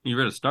You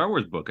read a Star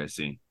Wars book, I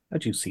see.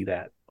 How'd you see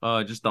that?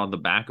 Just on the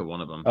back of one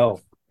of them. Oh,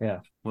 yeah,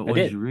 I What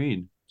did did. you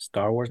read?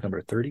 Star Wars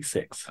number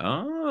 36.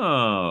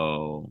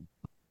 Oh,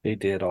 They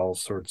did all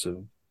sorts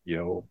of,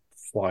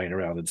 flying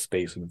around in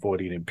space and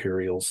avoiding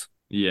Imperials.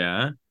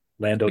 yeah.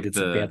 Lando Like did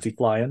some the fancy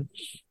flying.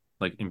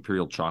 like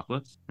Imperial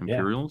chocolates, Yeah.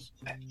 Imperials.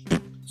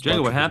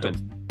 Django, what Stormtroopers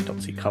happened?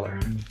 don't see color.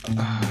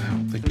 I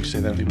don't think we say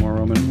that anymore,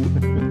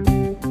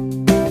 Roman.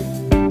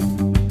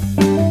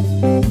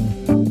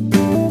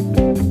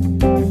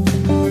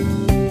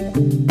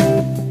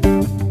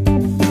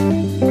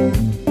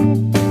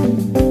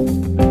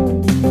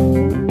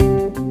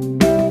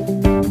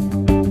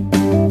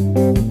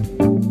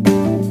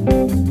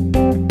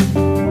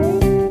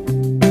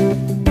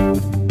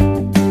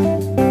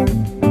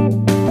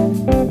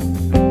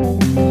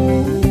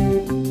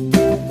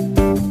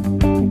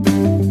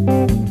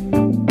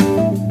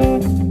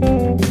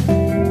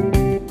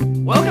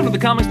 Welcome to the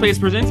Comic Space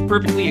Presents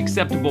Perfectly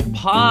Acceptable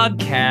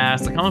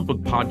Podcast, a comic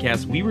book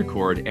podcast we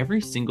record every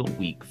single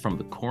week from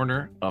the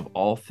corner of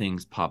all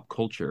things pop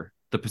culture,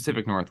 the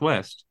Pacific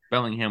Northwest,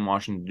 Bellingham,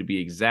 Washington to be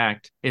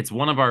exact. It's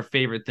one of our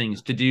favorite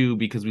things to do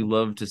because we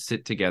love to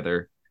sit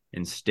together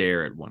and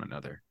stare at one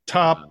another.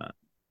 Top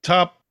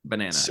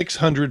Banana.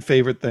 600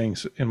 favorite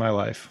things in my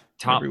life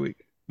Top every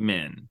week.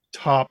 men.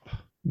 Top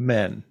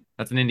men.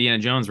 That's an Indiana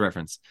Jones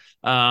reference.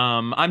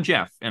 I'm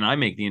Jeff, and I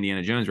make the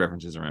Indiana Jones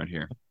references around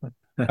here.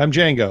 I'm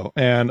Django,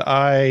 and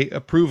I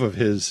approve of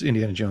his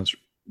Indiana Jones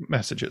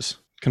messages.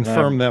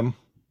 Confirm them,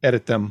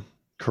 edit them,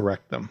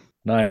 correct them.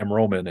 And I am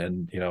Roman,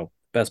 and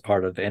best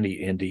part of any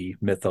indie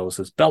mythos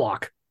is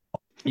Belloc.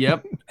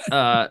 Yep,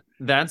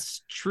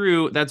 that's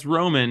true. That's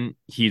Roman.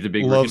 He's a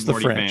big Loves Rick and the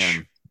Morty French.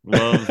 fan.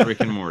 Loves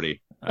Rick and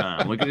Morty.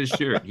 Look at his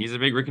shirt. He's a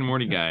big Rick and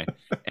Morty guy.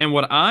 And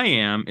what I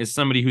am is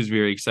somebody who's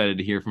very excited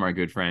to hear from our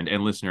good friend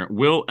and listener,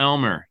 Will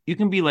Elmer. You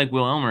can be like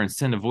Will Elmer and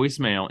send a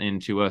voicemail in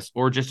to us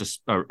or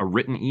just a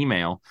written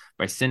email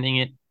by sending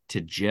it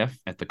to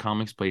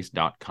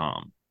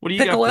jeff@thecomicsplace.com. What do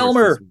you Pickle got for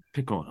Elmer. us?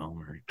 Pickle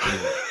Elmer.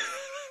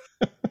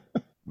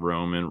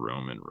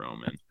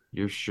 Roman.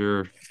 You're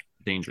sure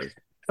dangerous.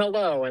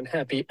 Hello and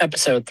happy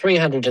episode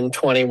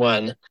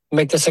 321.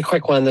 Make this a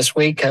quick one this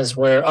week because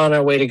we're on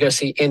our way to go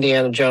see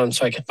Indiana Jones,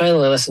 so I can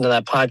finally listen to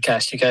that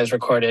podcast you guys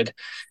recorded.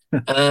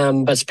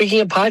 But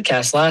speaking of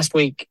podcasts, last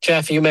week,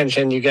 Jeff, you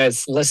mentioned you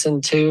guys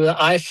listened to the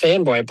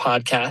iFanboy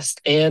podcast,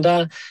 and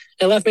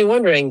it left me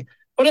wondering,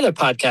 what other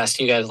podcasts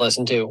do you guys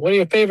listen to? What are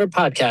your favorite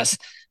podcasts?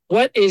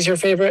 What is your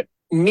favorite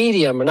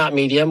medium or not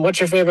medium? What's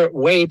your favorite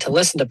way to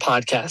listen to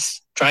podcasts?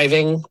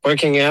 Driving,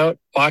 working out,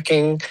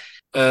 walking,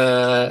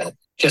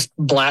 just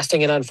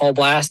blasting it on full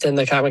blast in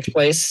the comics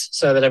place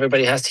so that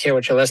everybody has to hear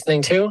what you're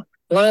listening to?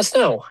 Let us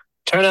know.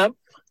 Turn up.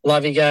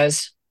 Love you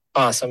guys.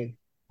 Awesome.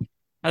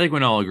 I think we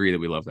can all agree that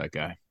we love that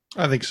guy.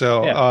 I think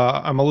so. Yeah.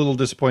 I'm a little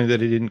disappointed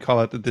that he didn't call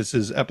out that this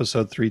is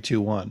episode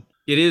 321.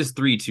 It is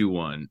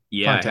 321.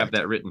 Yeah, Contact. I have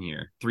that written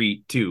here.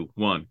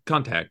 321.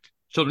 Contact.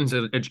 Children's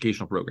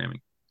Educational Programming.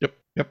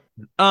 Yep.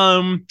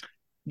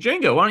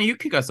 Django, why don't you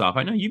kick us off?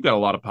 I know you've got a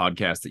lot of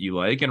podcasts that you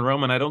like, and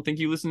Roman, I don't think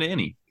you listen to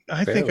any.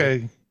 I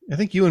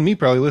think you and me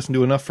probably listen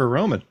to enough for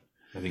Roman.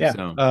 I think Yeah.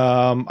 so.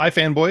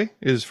 iFanboy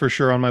is for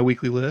sure on my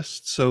weekly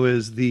list. So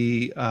is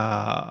the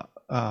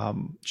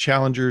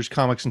Challengers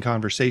Comics and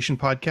Conversation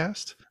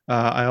podcast.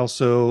 I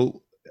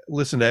also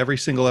listen to every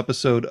single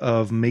episode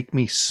of Make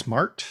Me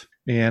Smart,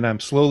 and I'm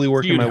slowly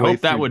working You'd my way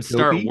hope that through would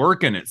start Dopey.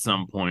 working at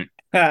some point.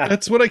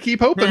 That's what I keep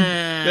hoping.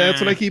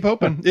 That's what I keep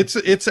hoping.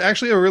 It's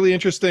actually a really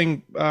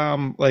interesting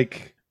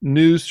like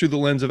news through the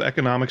lens of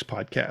economics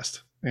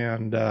podcast,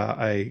 and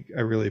I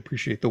really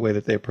appreciate the way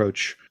that they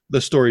approach the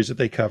stories that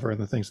they cover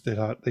and the things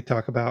that they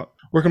talk about.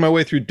 Working my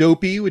way through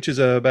Dopey, which is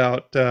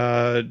about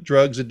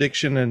drugs,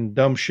 addiction, and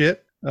dumb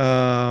shit.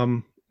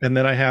 And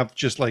then I have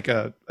just like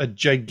a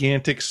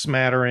gigantic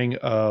smattering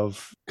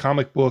of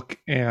comic book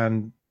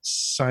and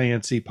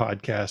science-y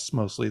podcasts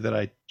mostly that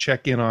I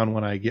check in on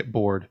when I get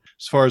bored.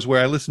 As far as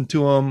where I listen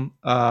to them,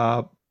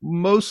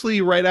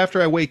 mostly right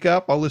after I wake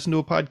up, I'll listen to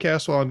a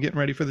podcast while I'm getting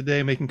ready for the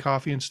day, making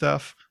coffee and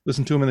stuff.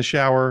 Listen to them in the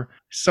shower.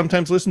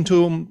 Sometimes listen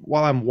to them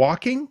while I'm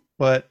walking,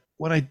 but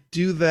when I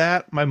do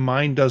that, my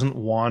mind doesn't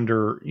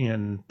wander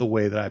in the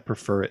way that I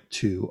prefer it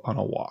to on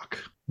a walk.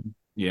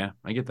 Yeah,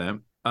 I get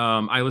that.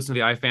 I listen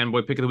to the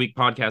iFanboy Pick of the Week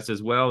podcast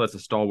as well. That's a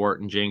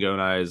stalwart in Django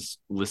and I's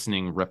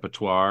listening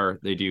repertoire.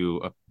 They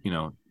do,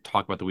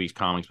 talk about the week's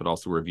comics, but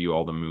also review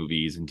all the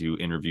movies and do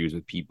interviews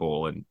with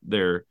people. And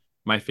they're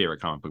my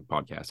favorite comic book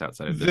podcast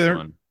outside of this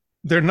one.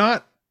 They're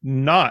not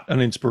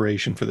an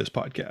inspiration for this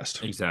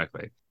podcast.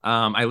 Exactly.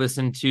 I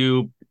listen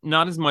to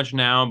not as much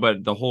now,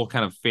 but the whole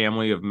kind of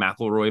family of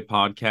McElroy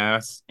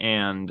podcasts.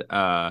 And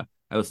I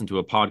listen to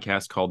a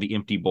podcast called The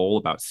Empty Bowl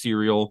about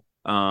cereal.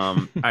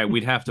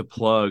 We'd have to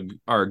plug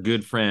our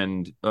good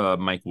friend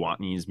Mike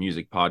Watney's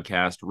music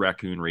podcast,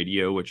 Raccoon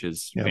Radio, which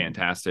is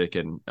fantastic,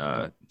 and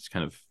it's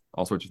kind of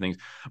all sorts of things.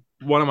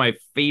 One of my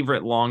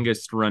favorite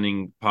longest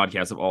running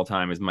podcasts of all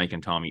time is Mike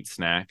and Tom Eat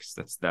Snacks.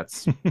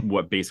 That's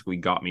what basically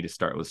got me to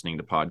start listening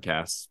to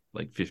podcasts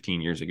like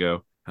 15 years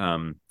ago.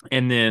 And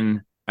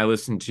then I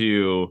listen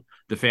to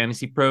the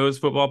Fantasy Pros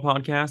football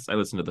podcast. I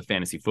listen to the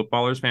Fantasy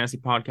Footballers fantasy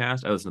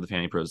podcast. I listen to the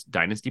Fantasy Pros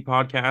Dynasty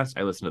podcast.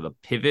 I listen to the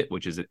Pivot,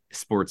 which is a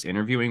sports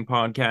interviewing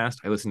podcast.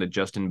 I listen to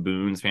Justin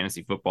Boone's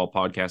fantasy football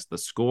podcast, The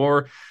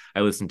Score.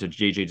 I listen to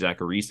JJ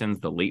Zacharysen's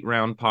The Late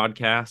Round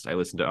podcast. I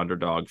listen to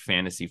Underdog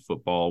Fantasy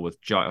Football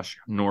with Josh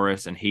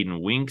Norris and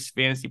Hayden Wink's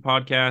fantasy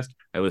podcast.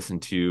 I listen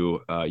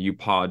to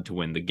UPod to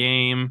Win the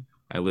Game.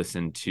 I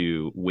listen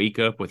to Wake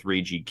Up with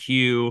Ray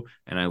GQ,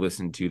 and I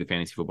listen to the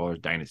Fantasy Footballers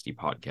Dynasty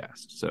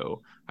podcast.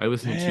 So I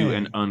listen to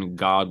an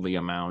ungodly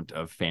amount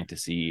of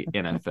fantasy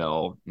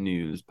NFL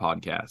news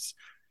podcasts.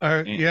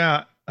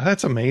 Yeah,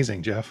 that's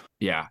amazing, Jeff.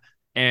 Yeah.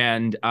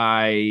 And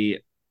I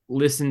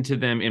listen to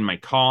them in my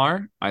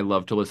car. I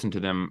love to listen to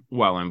them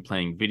while I'm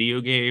playing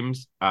video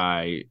games.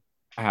 I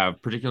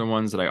have particular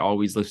ones that I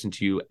always listen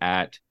to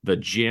at the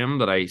gym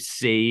that I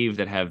save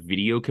that have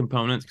video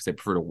components because I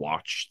prefer to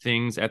watch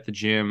things at the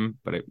gym,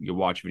 but you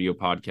watch video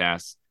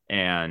podcasts.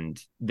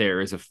 And there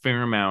is a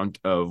fair amount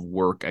of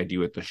work I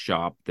do at the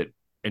shop that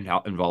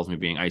involves me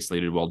being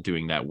isolated while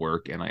doing that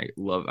work. And I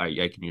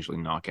can usually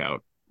knock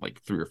out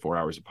like 3 or 4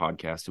 hours of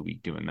podcast a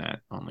week doing that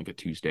on like a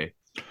Tuesday.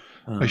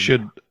 I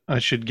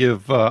should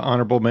give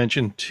honorable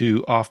mention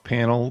to Off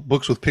Panel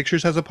Books with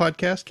Pictures has a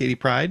podcast, Katie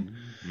Pride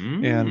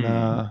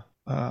and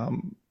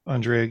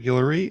Andrea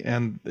Guillory,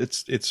 and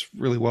it's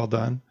really well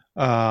done.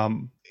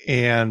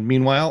 And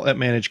meanwhile, at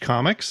Managed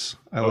Comics,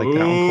 I like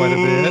that one quite a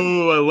bit.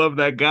 Oh, I love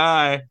that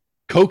guy.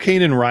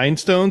 Cocaine and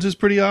Rhinestones is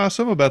pretty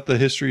awesome about the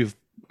history of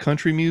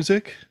country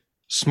music.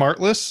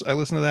 Smartless, I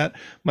listen to that.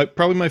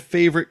 Probably my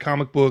favorite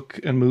comic book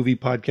and movie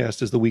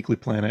podcast is The Weekly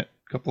Planet.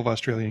 A couple of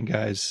Australian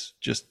guys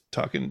just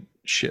talking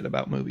shit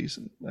about movies.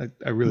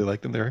 I really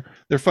like them.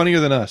 They're funnier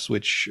than us,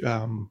 which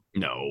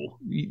no,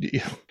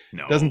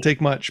 doesn't take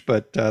much,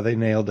 but they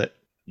nailed it.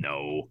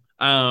 No.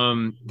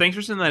 Thanks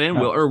for sending that in,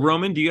 Will. Or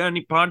Roman, do you got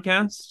any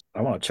podcasts?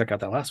 I want to check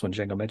out that last one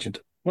Django mentioned.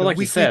 Well, like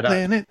you said,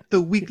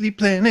 The Weekly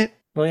Planet.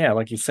 Well, yeah,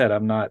 like you said, I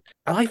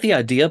like the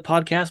idea of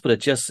podcast,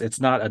 but it's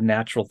not a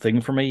natural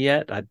thing for me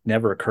yet. It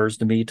never occurs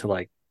to me to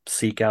like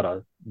seek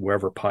out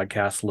wherever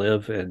podcasts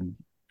live and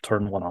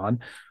turn one on.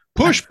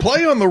 Push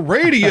play on the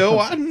radio.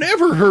 I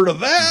never heard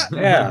of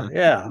that.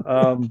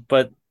 Yeah.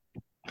 But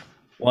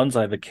ones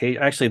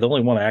actually, the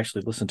only one I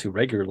actually listen to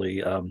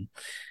regularly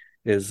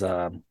is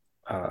the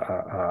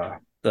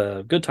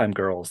Good Time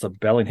Girls, the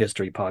Belling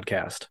History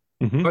podcast.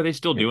 Mm-hmm. Are they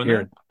still doing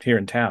that here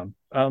in town?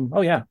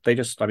 Oh yeah, they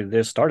just started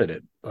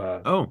it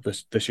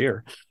this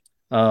year.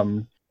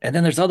 And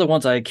then there's other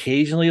ones I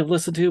occasionally have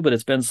listened to, but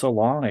it's been so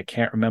long I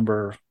can't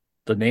remember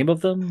the name of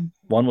them.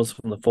 One was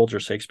from the Folger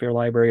Shakespeare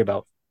Library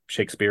about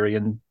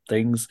Shakespearean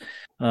things.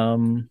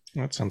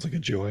 That sounds like a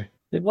joy.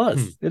 It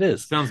was. It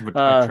is. Sounds like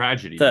a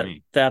tragedy to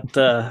me.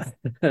 That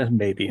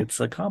maybe it's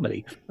a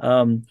comedy.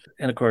 And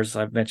of course,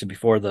 I've mentioned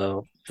before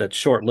that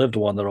short-lived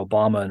one that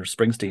Obama and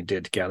Springsteen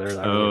did together.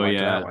 I really liked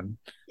that one.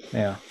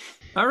 Yeah.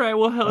 All right.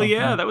 Well, hell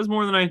yeah. That was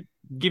more than I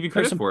give you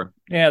credit for.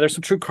 Yeah, there's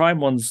some true crime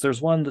ones.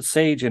 There's one that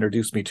Sage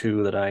introduced me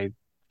to that I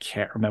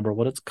can't remember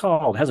what it's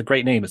called. It has a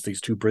great name. It's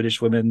these two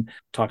British women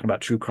talking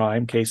about true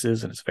crime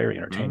cases, and it's very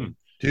entertaining.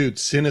 Dude,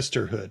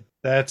 Sinisterhood.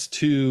 That's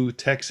two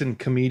Texan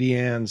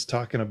comedians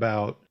talking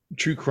about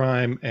true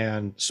crime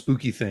and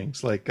spooky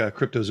things like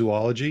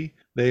cryptozoology.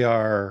 They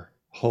are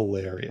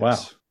hilarious. Wow.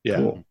 Yeah.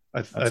 Cool.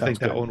 I think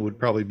that one would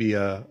probably be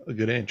a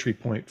good entry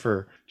point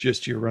for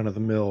just your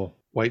run-of-the-mill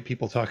white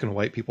people talking to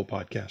white people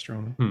podcast,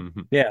 Roman.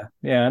 Mm-hmm. Yeah.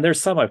 And there's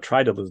some I've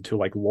tried to listen to,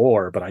 like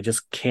Lore, but I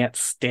just can't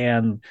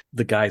stand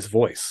the guy's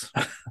voice.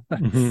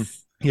 Mm-hmm.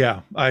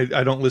 Yeah, I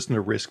don't listen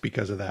to Risk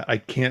because of that. I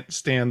can't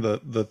stand the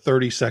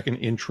 30-second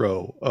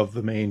intro of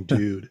the main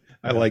dude.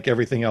 I like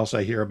everything else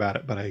I hear about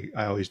it, but I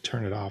always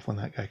turn it off when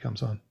that guy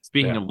comes on.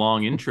 Speaking of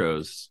long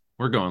intros,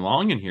 we're going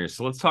long in here,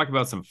 so let's talk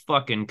about some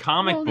fucking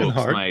comic books,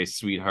 my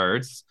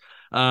sweethearts.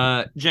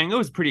 Django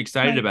was pretty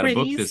excited about a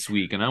book this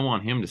week, and I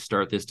want him to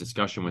start this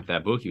discussion with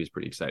that book he was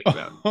pretty excited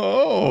about.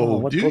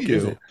 What do book you?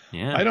 Is it?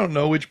 Yeah, I don't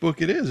know which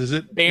book it is. Is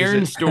it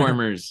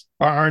Barnstormers?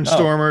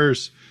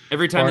 Barnstormers.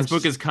 Every time this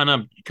book has come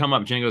up,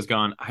 Django's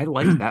gone, I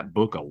like that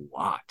book a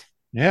lot.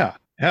 Yeah.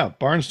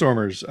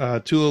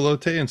 Barnstormers, Tula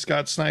Lote and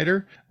Scott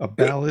Snyder, A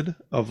Ballad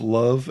of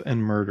Love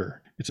and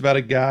Murder. It's about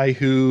a guy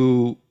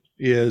who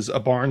is a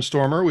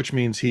barnstormer, which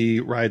means he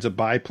rides a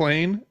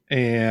biplane.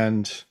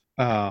 And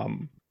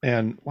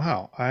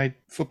wow, I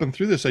flipping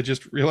through this, I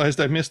just realized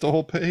I missed a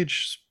whole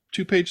page,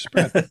 2-page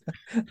spread.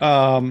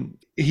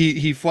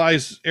 He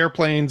flies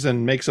airplanes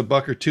and makes a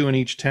buck or two in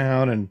each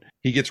town, and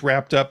he gets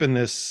wrapped up in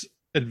this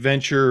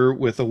adventure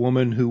with a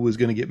woman who was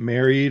going to get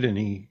married,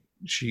 and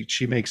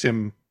she makes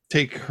him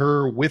take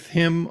her with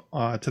him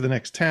to the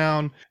next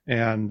town,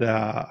 and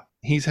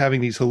he's having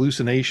these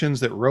hallucinations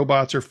that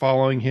robots are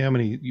following him,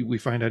 and we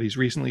find out he's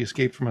recently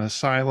escaped from an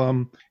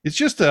asylum. It's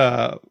just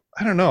I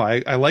don't know.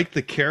 I like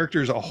the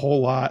characters a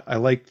whole lot. I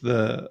like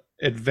the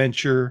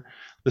adventure.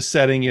 The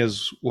setting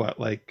is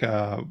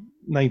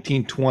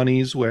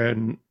 1920s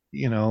when,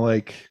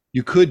 like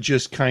you could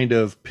just kind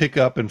of pick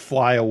up and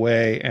fly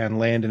away and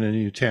land in a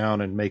new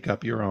town and make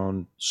up your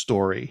own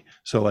story.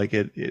 So like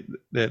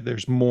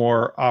there's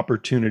more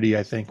opportunity,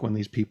 I think, when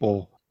these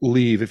people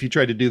leave. If you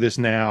tried to do this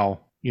now,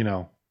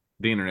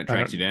 the internet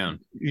tracks you down.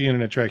 The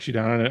internet tracks you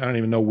down. I don't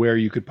even know where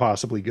you could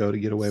possibly go to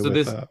get away with. So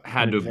this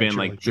had to have been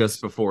like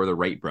just before the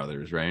Wright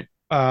brothers, right?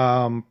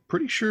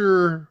 Pretty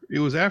sure it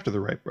was after the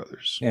Wright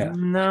brothers. Yeah.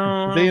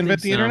 No. Did they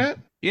invent the internet?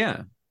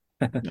 Yeah.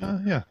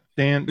 Yeah.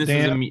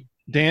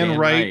 Dan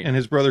Wright and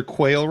his brother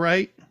Quail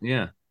Wright.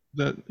 Yeah.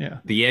 The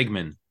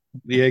Eggman.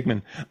 The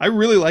Eggman. I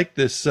really like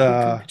this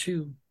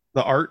the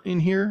art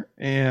in here,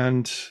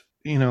 and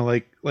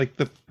like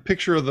the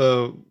picture of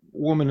the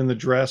woman in the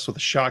dress with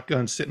a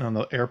shotgun sitting on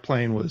the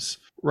airplane was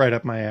right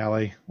up my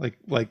alley,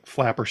 like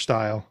Flapper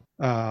style.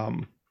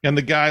 And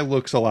the guy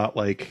looks a lot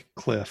like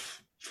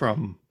Cliff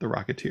from The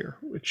Rocketeer,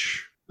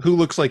 who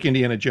looks like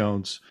Indiana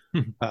Jones.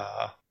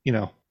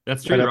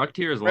 That's true.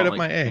 Rocketeer is a lot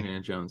like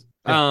Indiana Jones.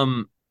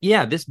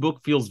 Yeah. This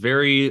book feels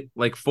very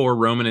like for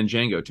Roman and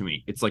Django to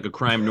me. It's like a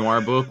crime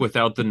noir book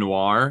without the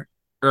noir,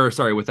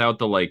 without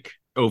the like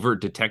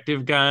overt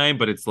detective guy,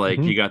 but it's like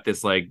you got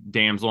this like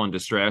damsel in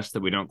distress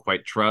that we don't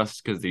quite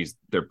trust because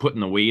they're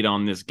putting the weight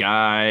on this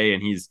guy,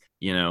 and he's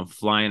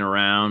flying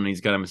around, and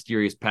he's got a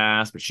mysterious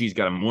past, but she's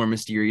got a more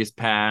mysterious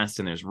past,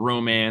 and there's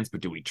romance,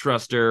 but do we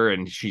trust her?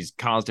 And she's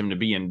caused him to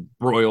be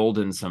embroiled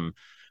in some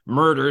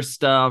murder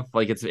stuff.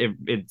 Like it's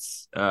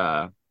of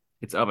a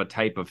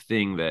type of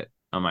thing that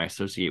I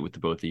associate with the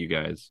both of you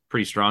guys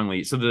pretty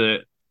strongly. So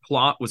the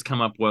plot was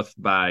come up with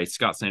by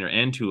Scott Snyder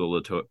and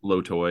Tula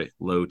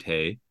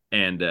Lotay.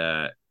 And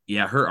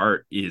her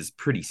art is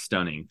pretty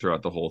stunning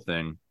throughout the whole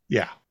thing.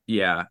 Yeah.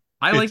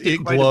 I liked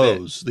it quite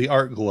glows. A bit. The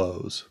art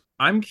glows.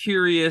 I'm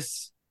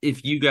curious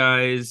if you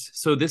guys...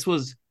 So this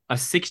was a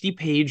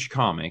 60-page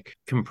comic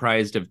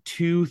comprised of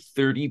two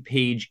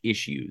 30-page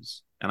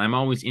issues. And I'm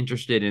always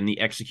interested in the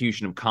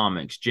execution of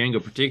comics.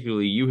 Django,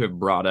 particularly, you have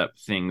brought up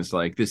things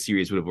like this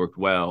series would have worked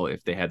well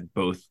if they had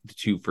both the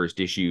two first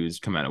issues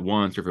come out at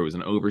once, or if it was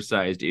an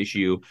oversized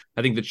issue.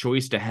 I think the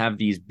choice to have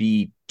these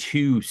be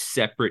two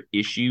separate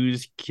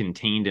issues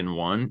contained in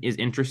one is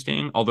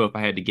interesting. Although if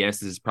I had to guess,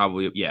 this is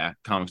probably,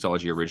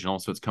 Comixology original.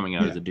 So it's coming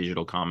out as a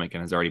digital comic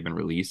and has already been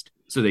released.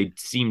 So they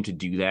seem to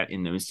do that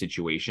in those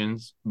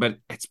situations. But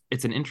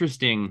it's an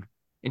interesting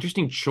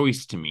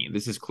choice to me.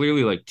 This is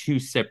clearly like two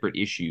separate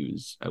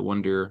issues. I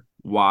wonder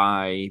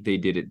why they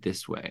did it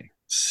this way.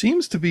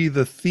 Seems to be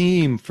the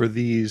theme for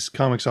these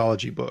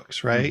Comixology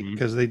books, right?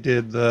 Because they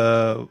did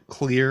the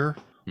Clear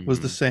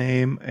was the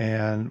same,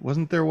 and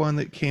wasn't there one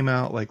that came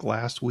out like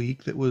last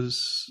week that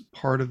was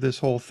part of this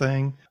whole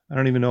thing? I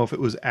don't even know if it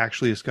was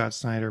actually a Scott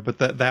Snyder, but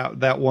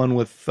that one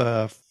with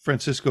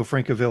Francisco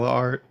Francavilla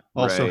art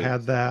also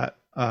had that.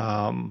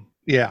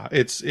 Yeah,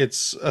 it's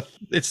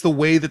the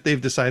way that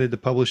they've decided to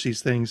publish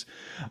these things.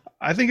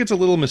 I think it's a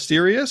little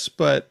mysterious,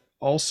 but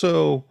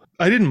also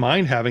I didn't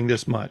mind having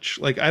this much.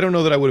 Like, I don't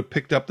know that I would have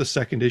picked up the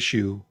second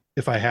issue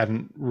if I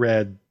hadn't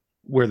read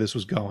where this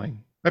was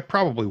going. I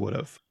probably would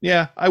have.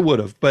 Yeah, I would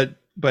have, but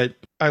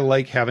I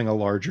like having a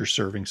larger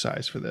serving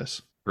size for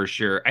this. For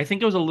sure. I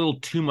think it was a little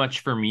too much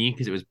for me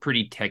because it was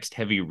pretty text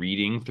heavy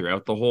reading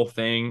throughout the whole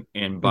thing.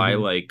 And by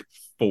like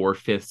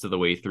 4/5 of the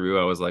way through,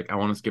 I was like, I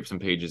want to skip some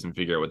pages and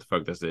figure out what the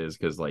fuck this is.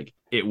 Because like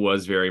it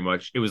was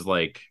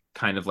like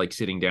kind of like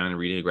sitting down and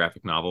reading a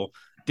graphic novel.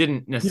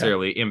 Didn't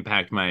necessarily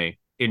impact my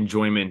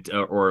enjoyment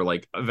or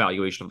like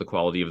evaluation of the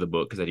quality of the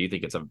book, because I do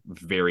think it's a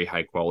very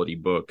high quality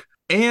book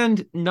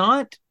and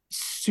not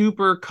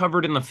super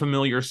covered in the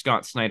familiar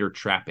Scott Snyder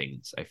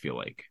trappings. I feel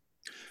like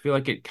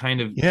it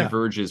kind of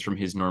diverges from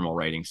his normal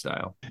writing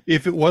style.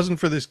 If it wasn't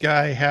for this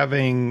guy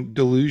having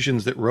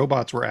delusions that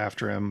robots were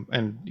after him,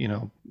 and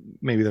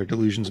maybe they're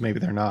delusions, maybe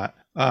they're not.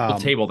 We'll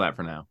table that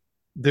for now.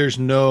 There's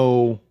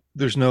no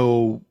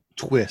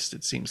twist,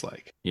 it seems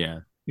like. Yeah.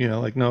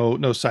 Like no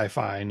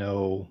sci-fi,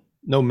 no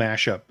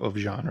mashup of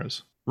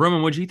genres.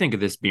 Roman, what do you think of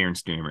this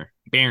Berenstain?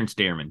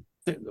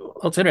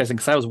 Well, it's interesting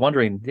because I was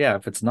wondering,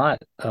 if it's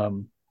not,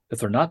 if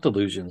they're not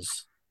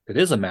delusions, it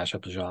is a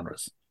mashup of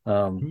genres.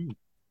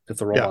 If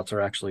the robots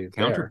are actually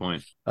there.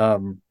 Counterpoint.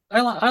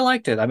 I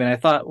liked it. I mean, I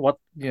thought Tula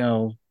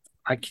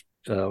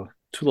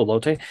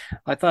Lotay,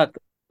 I thought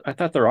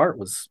their art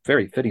was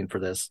very fitting for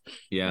this.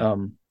 Yeah.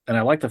 And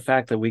I like the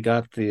fact that we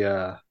got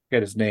I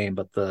forget his name,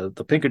 but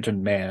the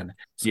Pinkerton man.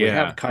 So we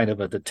have kind of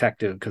a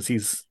detective because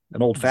he's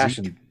an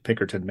old-fashioned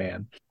Pinkerton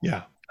man.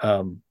 Yeah.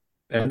 And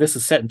this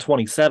is set in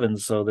 27,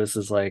 so this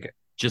is like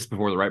just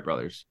before the Wright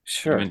brothers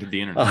invented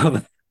the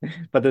internet.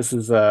 But this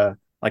is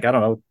like, I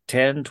don't know,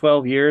 10,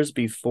 12 years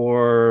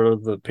before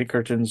the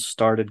Pinkertons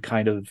started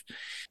kind of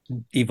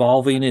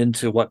evolving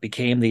into what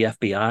became the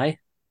FBI.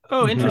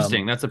 Oh,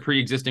 interesting. That's a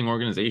pre-existing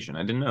organization.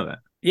 I didn't know that.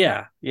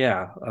 Yeah.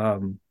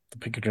 The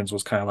Pinkertons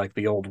was kind of like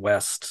the Old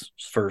West's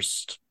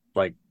first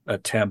like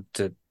attempt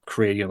at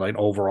creating like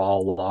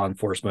overall law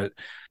enforcement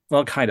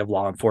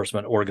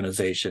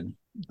organization.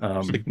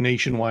 Like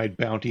nationwide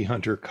bounty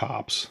hunter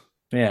cops.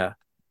 Yeah.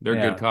 They're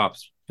good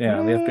cops.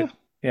 Yeah. The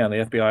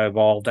FBI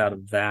evolved out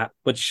of that,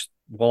 which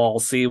we'll all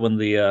see when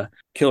the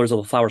Killers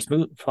of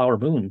the Flower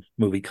Moon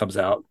movie comes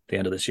out at the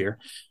end of this year.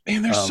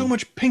 Man, there's so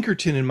much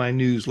Pinkerton in my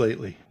news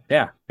lately.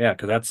 Yeah,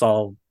 because that's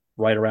all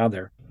right around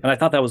there. And I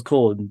thought that was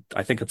cool. And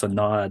I think it's a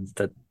nod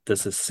that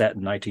this is set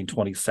in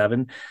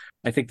 1927.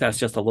 I think that's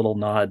just a little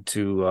nod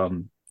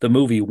to the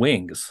movie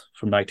Wings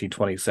from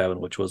 1927,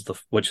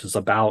 which is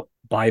about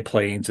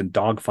biplanes and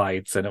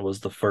dogfights, and it was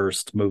the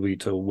first movie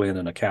to win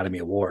an Academy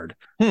Award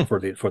for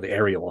the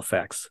aerial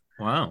effects.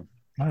 Wow,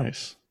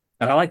 nice.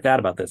 And I like that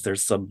about this.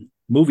 There's some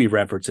movie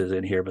references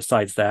in here.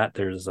 Besides that,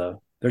 there's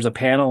a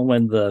panel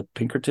when the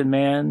Pinkerton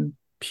man,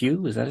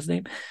 Pew, is that his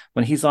name?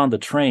 When he's on the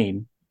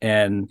train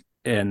and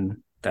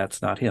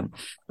that's not him.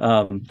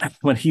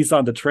 When he's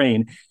on the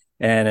train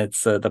and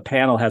it's the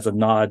panel has a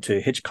nod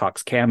to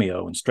Hitchcock's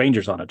cameo in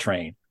Strangers on a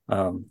Train.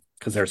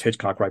 Because there's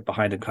Hitchcock right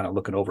behind him, kind of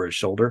looking over his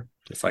shoulder,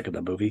 just like in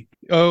the movie.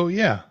 Oh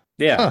yeah.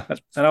 Yeah. Huh.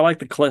 And I like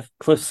the Cliff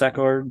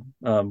Secord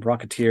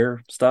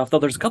Rocketeer stuff, though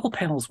there's a couple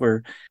panels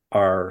where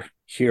our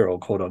hero,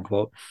 quote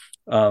unquote,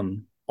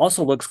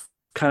 also looks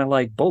kind of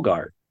like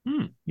Bogart.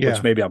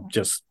 Which maybe I'm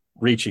just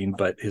reaching,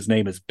 but his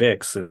name is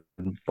Bix,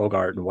 and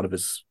Bogart in one of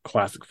his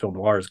classic film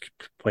noirs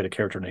played a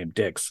character named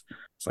Dix.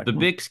 It's like, the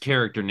Bix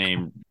character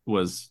name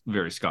was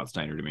very Scott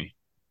Snyder to me.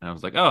 And I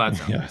was like, oh, that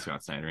sounds like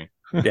Scott Snyder.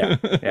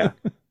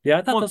 Yeah,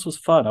 I thought this was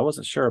fun. I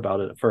wasn't sure about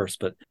it at first,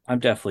 but I'm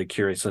definitely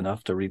curious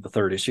enough to read the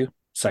third issue.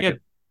 Third issue.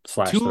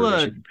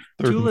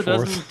 Tula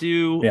doesn't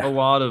do a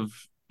lot of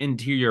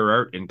interior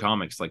art in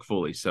comics like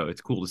fully, so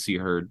it's cool to see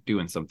her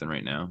doing something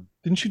right now.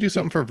 Didn't she do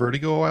something for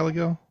Vertigo a while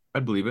ago?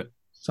 I'd believe it.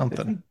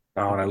 Something.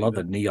 Oh, and I love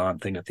the neon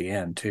thing at the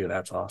end too.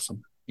 That's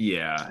awesome.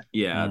 Yeah,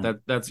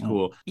 that's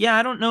cool. Yeah,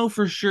 I don't know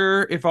for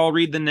sure if I'll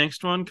read the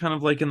next one, kind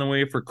of like in the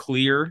way for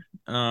Clear.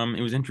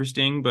 It was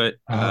interesting, but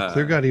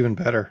Clear got even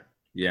better.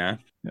 Yeah.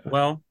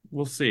 Well,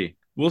 we'll see.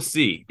 We'll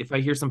see. If I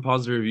hear some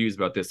positive reviews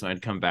about this,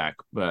 I'd come back.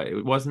 But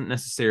it wasn't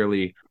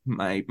necessarily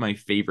my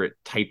favorite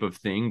type of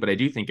thing, but I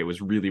do think it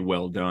was really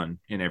well done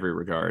in every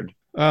regard.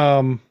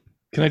 Can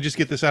I just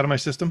get this out of my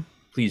system?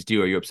 Please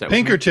do. Are you upset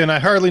Pinkerton, with me? I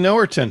hardly know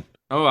herton.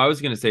 Oh, I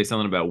was going to say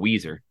something about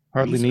Weezer.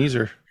 Hardly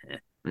Neezer.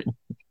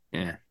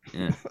 Yeah.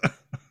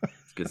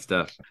 It's good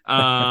stuff.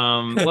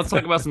 Let's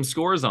talk about some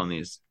scores on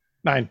these.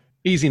 9.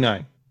 Easy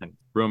 9.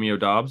 Romeo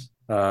Dobbs?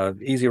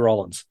 Easy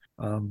Rollins.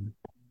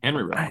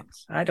 Henry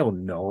Rollins. I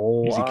don't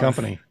know. Easy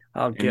Company.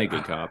 And a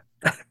good cop.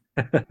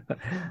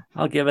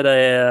 I'll give it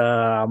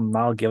a.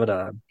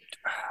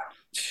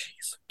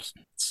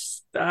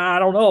 I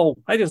don't know.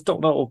 I just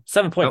don't know.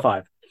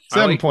 7.5.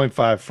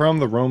 7.5 from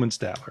the Roman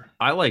Statler.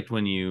 I liked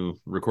when you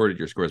recorded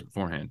your scores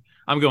beforehand.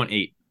 I'm going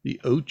 8. The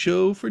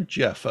Ocho for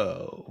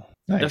Jeffo.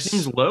 Nice. That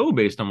seems low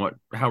based on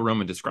how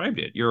Roman described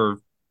it. Your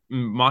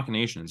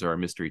machinations are a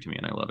mystery to me,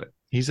 and I love it.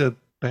 He's a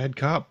bad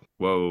cop.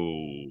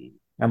 Whoa.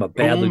 I'm a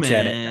bad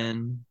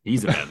lieutenant.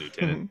 He's a bad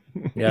lieutenant.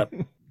 Yep.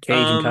 Cage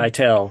and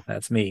Keitel.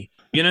 That's me.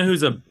 You know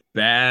who's a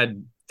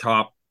bad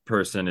cop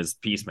person is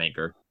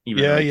Peacemaker.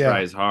 Even though he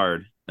tries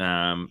hard.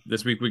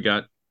 This week we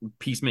got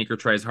Peacemaker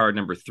Tries Hard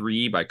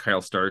 #3 by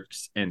Kyle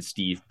Starks and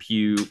Steve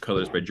Pugh,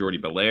 colors by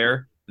Jordi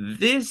Belair.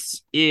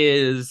 This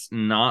is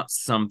not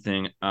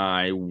something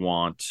I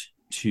want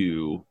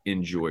to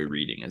enjoy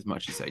reading as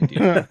much as I do.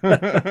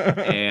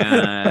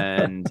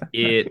 And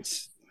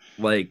it's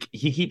like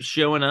he keeps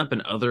showing up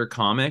in other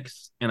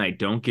comics and I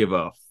don't give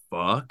a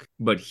fuck,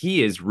 but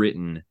he is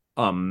written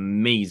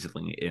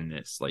amazingly in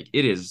this. Like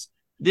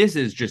this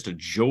is just a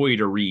joy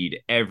to read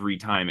every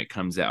time it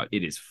comes out.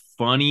 It is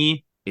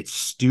funny, it's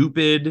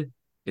stupid,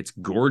 it's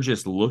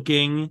gorgeous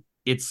looking.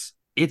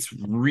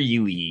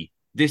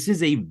 This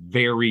is a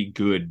very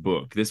good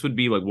book. This would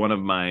be like one of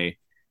my,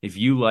 if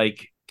you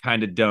like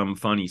kind of dumb,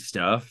 funny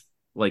stuff,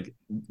 like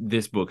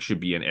this book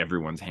should be in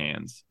everyone's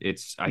hands.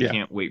 I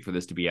can't wait for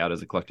this to be out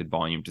as a collected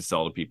volume to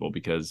sell to people,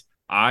 because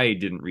I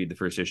didn't read the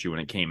first issue when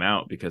it came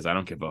out because I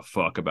don't give a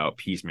fuck about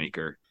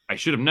Peacemaker. I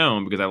should have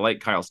known because I like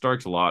Kyle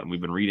Starks a lot and we've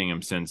been reading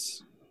him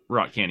since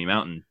Rock Candy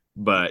Mountain.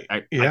 But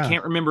I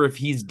can't remember if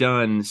he's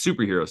done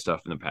superhero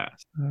stuff in the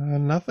past.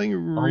 Nothing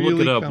really. I'll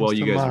look it up while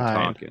you guys are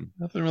talking.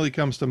 Nothing really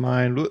comes to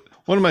mind.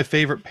 One of my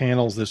favorite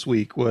panels this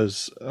week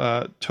was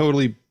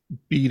totally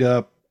beat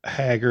up,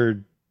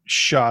 haggard,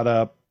 shot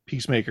up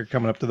Peacemaker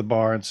coming up to the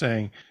bar and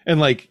saying, and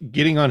like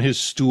getting on his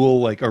stool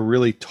like a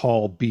really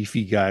tall,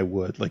 beefy guy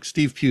would. Like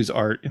Steve Pugh's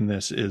art in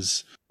this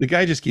is, the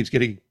guy just keeps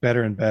getting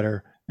better and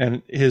better.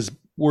 And his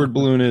word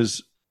balloon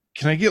is,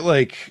 can I get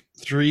like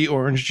 3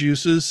 orange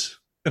juices?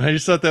 And I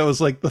just thought that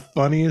was like the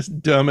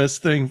funniest,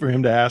 dumbest thing for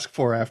him to ask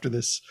for after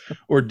this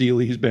ordeal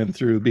he's been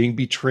through, being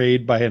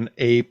betrayed by an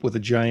ape with a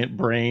giant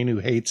brain who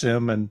hates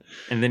him. And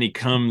then he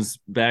comes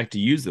back to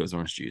use those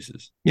orange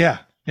juices. Yeah.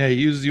 He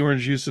uses the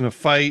orange juice in a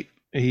fight.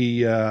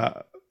 He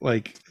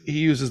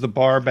uses the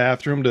bar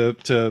bathroom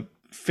to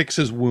fix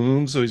his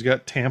wounds. So he's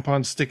got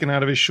tampons sticking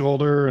out of his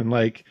shoulder. And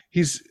like,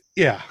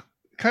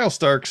 Kyle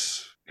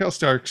Starks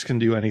can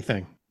do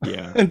anything.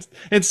 Yeah.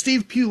 And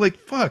Steve Pugh, like,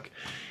 fuck.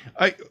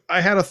 I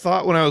had a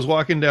thought when I was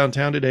walking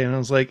downtown today, and I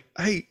was like,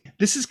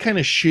 this is kind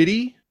of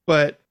shitty,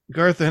 but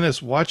Garth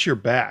Ennis, watch your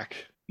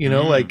back. You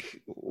know,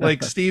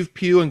 like Steve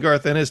Pugh and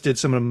Garth Ennis did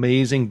some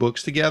amazing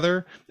books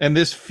together, and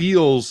this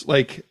feels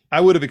like I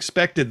would have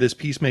expected this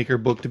Peacemaker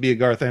book to be a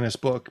Garth Ennis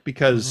book,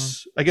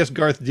 because I guess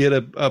Garth did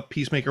a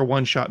Peacemaker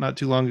one shot not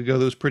too long ago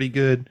that was pretty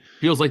good.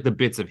 Feels like the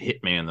bits of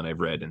Hitman that I've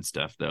read and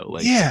stuff, though.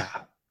 Like,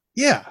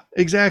 yeah,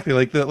 exactly.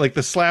 Like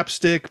the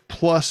slapstick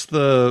plus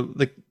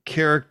the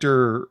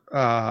character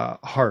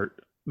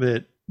heart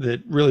that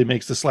really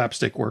makes the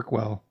slapstick work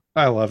well.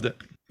 I loved it.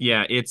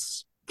 Yeah,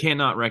 it's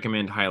cannot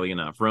recommend highly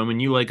enough. Roman,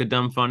 you like a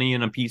dumb funny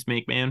and a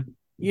Peacemaker, man?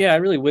 Yeah, I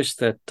really wish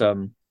that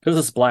because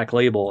it's Black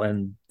Label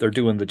and they're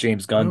doing the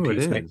James Gunn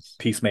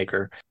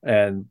Peacemaker,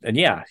 and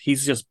yeah,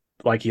 he's just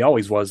like he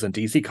always was in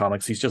DC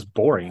Comics. He's just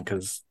boring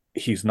because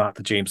he's not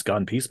the James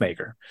Gunn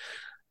Peacemaker.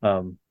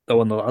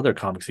 Though in the other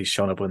comics he's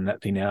shown up in,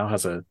 that he now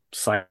has a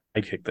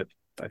sidekick that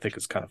I think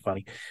is kind of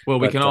funny. Well,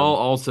 we can all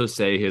also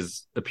say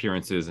his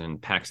appearances in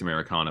Pax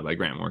Americana by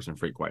Grant Morrison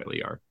Free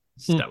Quietly are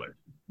stellar.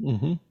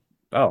 Mm-hmm.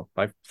 Oh,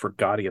 I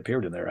forgot he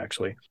appeared in there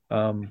actually.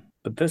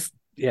 But this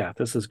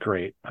is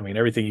great. I mean,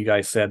 everything you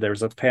guys said.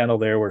 There's a panel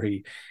there where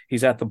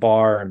he's at the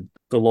bar and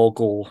the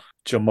local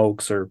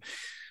jamokes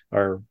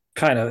are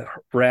kind of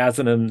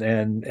razzing him,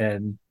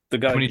 and the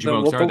guy. How many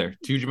jamokes are there?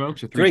 2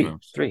 jamokes or 3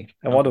 jamokes? 3.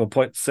 And one of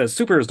them says,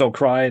 "Superheroes don't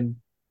cry." And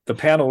the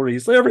panel where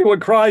he's,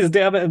 "Everyone cries,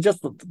 damn it!" And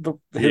just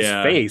his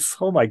face.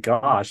 Oh my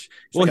gosh.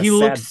 Well, he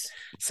looks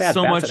sad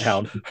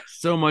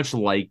so much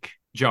like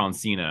John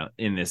Cena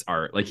in this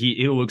art. Like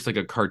he looks like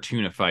a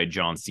cartoonified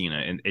John Cena,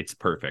 and it's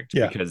perfect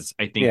because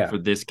I think for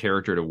this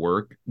character to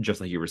work, just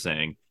like you were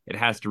saying, it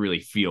has to really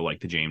feel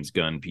like the James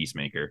Gunn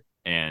Peacemaker,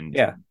 and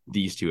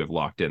these two have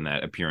locked in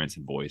that appearance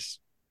and voice.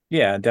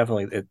 Yeah,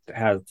 definitely.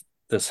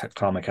 This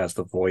comic has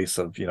the voice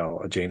of,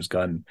 a James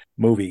Gunn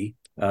movie.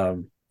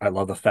 I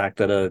love the fact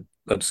that a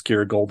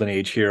obscure Golden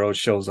Age hero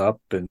shows up,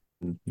 and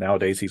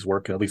nowadays he's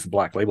working, at least the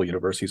Black Label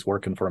universe, he's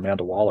working for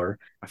Amanda Waller.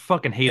 I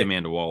fucking hate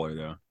Amanda Waller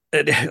though.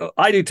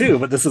 I do too,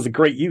 but this is a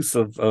great use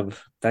of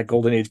that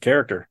Golden Age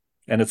character,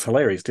 and it's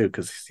hilarious too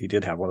because he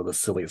did have one of the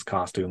silliest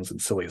costumes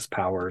and silliest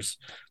powers.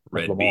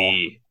 Red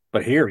Bee.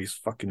 But here he's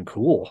fucking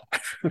cool.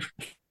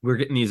 We're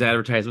getting these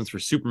advertisements for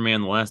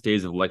Superman: The Last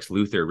Days of Lex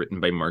Luthor, written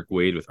by Mark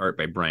Waid with art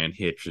by Brian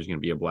Hitch. There's going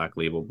to be a Black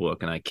Label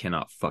book, and I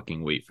cannot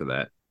fucking wait for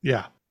that.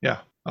 Yeah,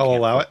 I'll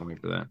allow it. Wait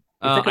for that.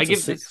 I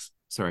give this.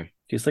 Sorry.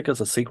 Do you think it's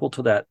a sequel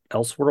to that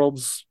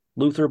Elseworlds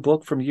Luthor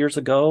book from years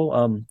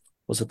ago?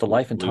 Was it The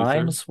Life and Luthor?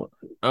 Times?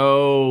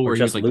 Oh, where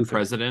he was like Luthor? the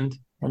president?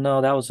 Well,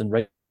 no, that was in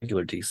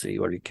regular DC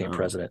where he became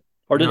president.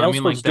 Or did I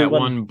mean like that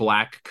one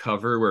black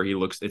cover where he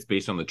looks? It's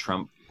based on the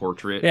Trump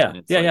portrait. Yeah, and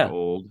it's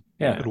old.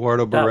 Yeah,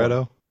 Eduardo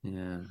Barreto.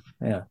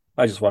 Yeah.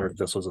 I just wondered if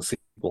this was a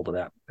sequel to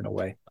that in a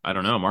way. I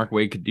don't know. Mark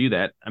Waid could do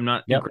that. I'm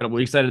not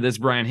incredibly excited this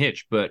Brian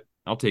Hitch, but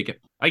I'll take it.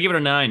 I give it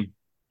a 9.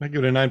 I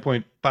give it a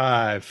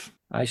 9.5.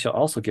 I shall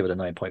also give it a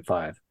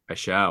 9.5. I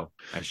shall.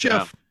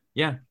 Jeff.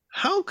 Yeah.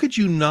 How could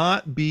you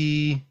not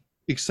be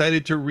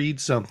excited to read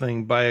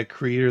something by a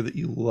creator that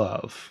you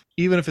love,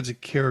 even if it's a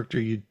character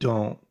you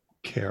don't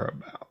care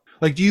about?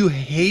 Like, do you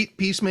hate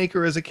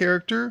Peacemaker as a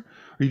character?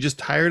 Are you just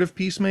tired of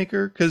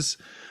Peacemaker? Because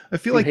I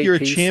feel like you're a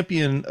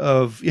champion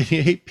of, you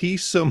hate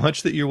peace so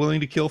much that you're willing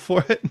to kill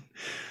for it.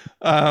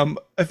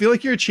 I feel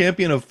like you're a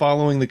champion of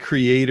following the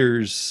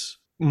creators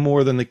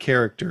more than the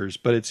characters,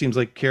 but it seems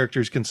like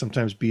characters can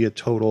sometimes be a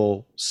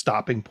total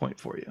stopping point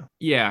for you.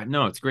 Yeah,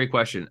 no, it's a great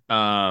question.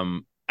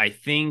 I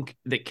think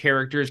that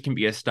characters can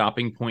be a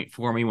stopping point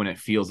for me when it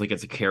feels like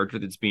it's a character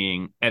that's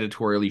being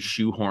editorially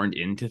shoehorned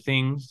into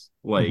things.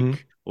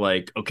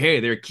 Like,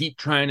 okay, they keep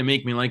trying to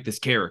make me like this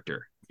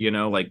character,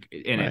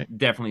 it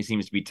definitely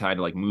seems to be tied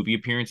to like movie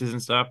appearances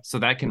and stuff. So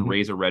that can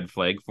raise a red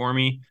flag for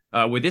me.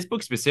 With this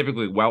book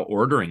specifically, while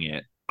ordering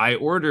it, I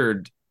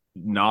ordered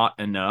not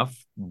enough,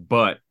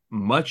 but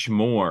much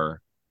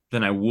more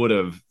than I would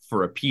have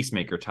for a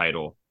Peacemaker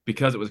title,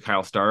 because it was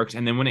Kyle Starks.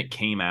 And then when it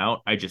came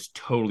out, I just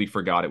totally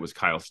forgot it was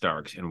Kyle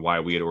Starks and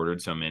why we had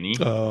ordered so many.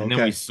 And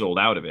then we sold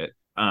out of it.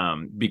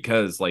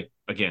 Because like,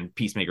 again,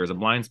 Peacemaker is a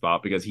blind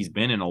spot because he's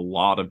been in a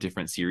lot of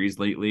different series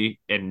lately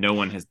and no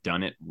one has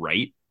done it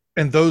right.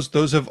 And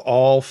those have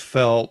all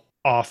felt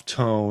off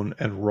tone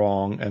and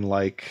wrong and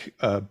like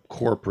a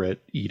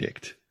corporate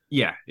edict.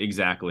 Yeah,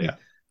 exactly.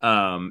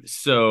 Yeah.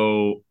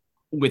 So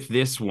with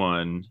this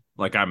one,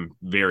 like, I'm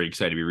very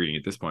excited to be reading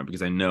at this point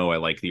because I know I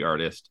like the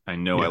artist, I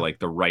know I like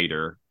the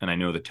writer, and I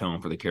know the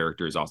tone for the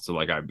characters. Also,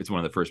 like, it's one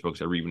of the first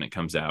books I read when it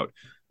comes out.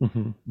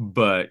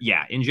 But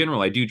yeah, in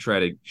general, I do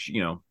try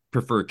to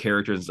prefer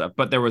characters and stuff.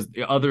 But there was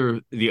the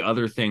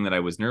other thing that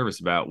I was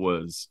nervous about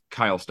was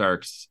Kyle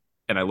Starks,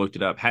 and I looked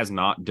it up, has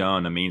not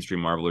done a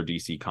mainstream Marvel or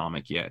DC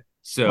comic yet.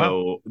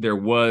 So there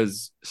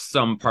was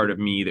some part of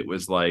me that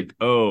was like,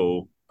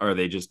 oh, are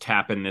they just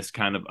tapping this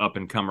kind of up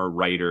and comer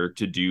writer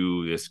to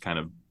do this kind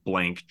of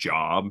blank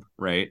job,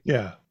 right?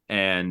 Yeah.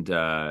 And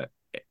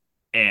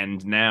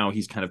now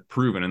he's kind of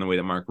proven in the way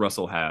that Mark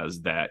Russell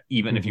has that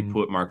even if you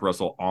put Mark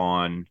Russell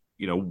on,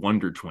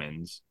 Wonder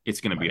Twins,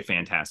 it's going to be a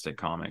fantastic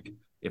comic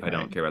if I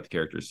don't care about the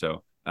characters.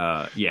 So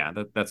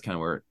that's kind of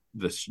where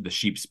the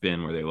sheep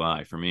spin where they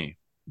lie for me.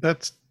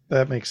 That's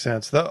That makes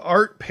sense. The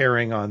art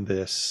pairing on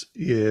this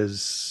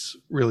is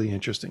really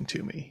interesting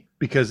to me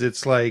because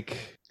it's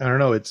like, I don't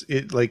know,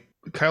 it like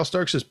Kyle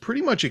Starks has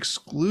pretty much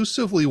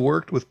exclusively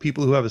worked with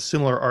people who have a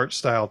similar art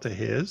style to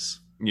his.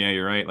 Yeah,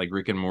 you're right. Like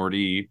Rick and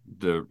Morty,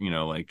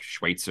 like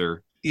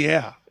Schweitzer.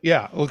 Yeah.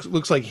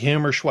 Looks like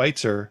him or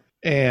Schweitzer.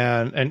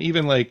 And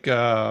even like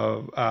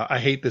I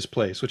Hate This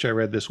Place, which I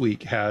read this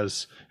week,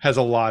 has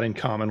a lot in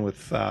common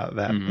with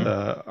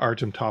that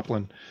Artem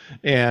Toplin.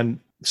 And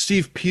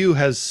Steve Pugh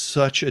has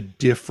such a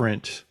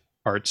different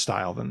art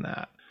style than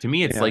that. To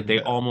me, it's like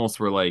they almost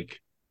were like,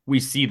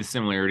 we see the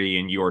similarity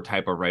in your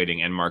type of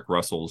writing and Mark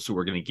Russell's, so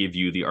we're going to give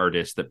you the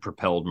artist that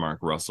propelled Mark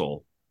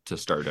Russell to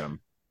stardom.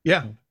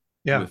 Yeah,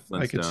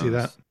 I could see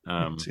that.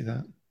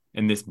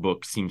 And this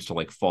book seems to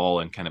like fall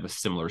in kind of a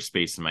similar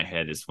space in my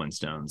head as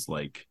Flintstones.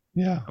 Like,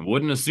 yeah, I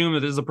wouldn't assume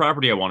that this is a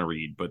property I want to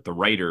read, but the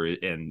writer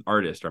and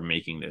artist are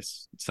making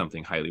this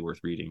something highly worth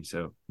reading.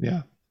 So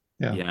yeah.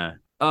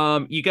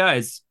 You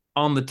guys,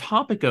 on the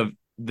topic of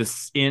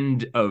this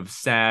end of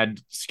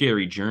sad,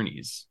 scary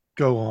journeys,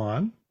 go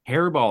on.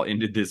 Hairball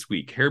ended this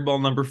week.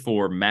 Hairball number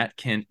 4, Matt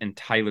Kent and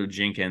Tyler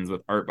Jenkins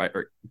with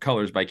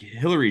colors by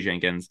Hillary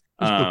Jenkins.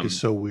 This book is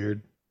so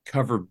weird.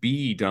 Cover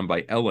B done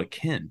by Ella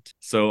Kent.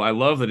 So I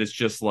love that it's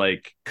just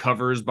like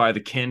covers by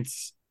the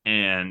Kents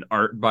and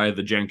art by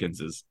the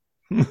Jenkinses.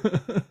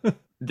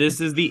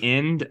 This is the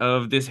end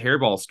of this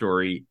Hairball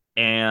story,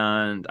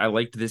 and I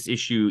liked this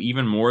issue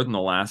even more than the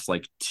last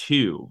like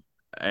 2.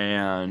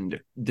 And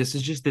this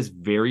is just this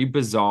very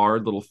bizarre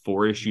little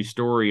 4-issue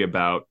story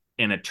about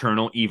an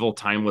eternal, evil,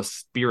 timeless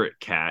spirit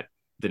cat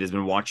that has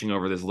been watching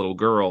over this little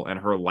girl and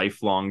her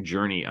lifelong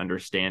journey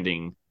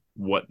understanding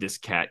what this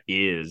cat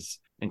is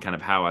and kind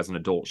of how, as an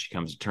adult, she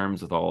comes to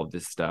terms with all of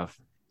this stuff.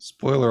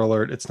 Spoiler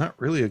alert, it's not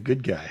really a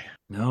good guy.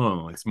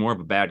 No, it's more of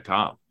a bad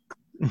cop.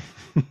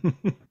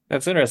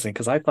 That's interesting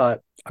because I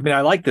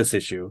like this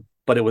issue,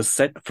 but it was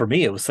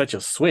such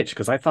a switch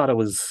because I thought it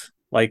was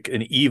like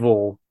an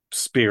evil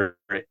spirit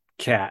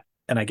cat,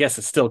 and I guess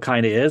it still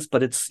kind of is,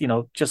 but it's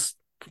just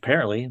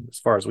apparently, as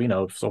far as we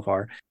know so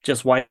far,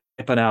 just wiping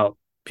out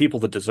people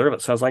that deserve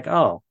it. So I was like,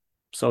 oh,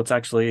 so it's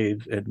actually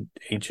an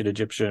ancient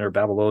Egyptian or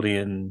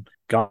Babylonian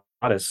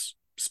goddess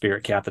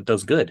spirit cat that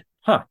does good.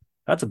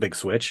 That's a big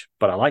switch,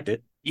 but I liked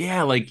it.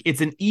 Yeah, like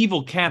it's an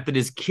evil cat that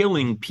is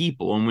killing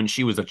people, and when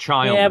she was a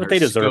child, but they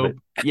deserve it.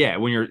 Yeah,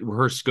 when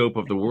her scope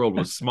of the world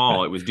was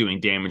small, it was doing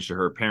damage to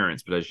her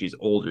parents. But as she's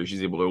older,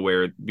 she's able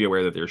to be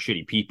aware that they're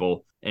shitty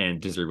people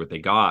and deserve what they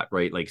got,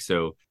 right? Like,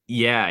 so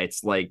yeah,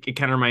 it's like it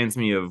kind of reminds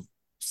me of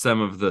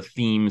some of the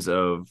themes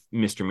of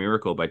Mr.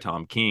 Miracle by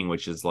Tom King,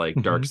 which is like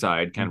Dark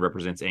Side kind of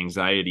represents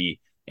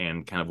anxiety,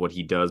 and kind of what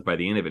he does by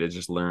the end of it is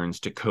just learns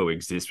to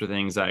coexist with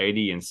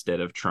anxiety instead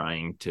of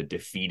trying to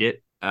defeat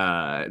it.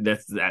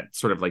 That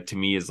sort of like, to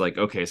me, is like,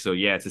 okay, so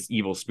yeah, it's this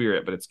evil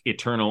spirit, but it's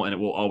eternal and it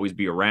will always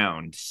be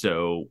around.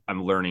 So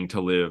I'm learning to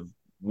live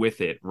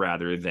with it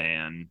rather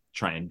than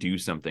try and do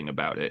something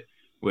about it,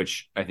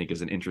 which I think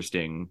is an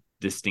interesting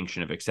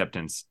distinction of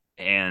acceptance.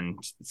 And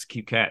it's a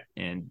cute cat,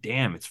 and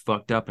damn, it's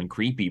fucked up and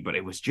creepy, but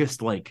it was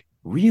just like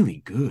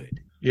really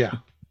good. Yeah.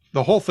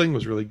 The whole thing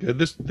was really good.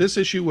 This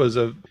issue was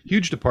a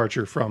huge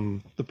departure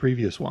from the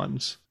previous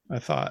ones. I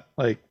thought,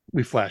 like,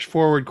 we flash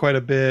forward quite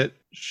a bit.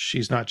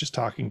 She's not just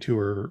talking to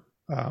her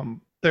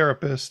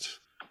therapist.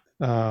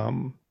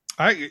 I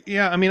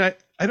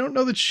don't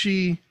know that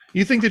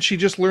you think that she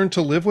just learned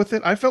to live with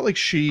it? I felt like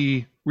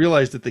she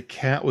realized that the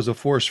cat was a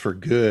force for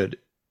good,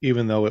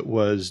 even though it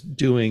was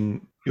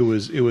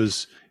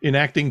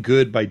enacting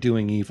good by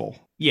doing evil.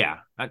 Yeah,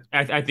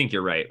 I think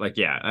you're right. Like,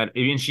 yeah,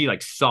 and she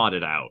like sought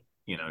it out,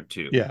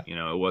 too. Yeah.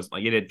 It was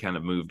like it had kind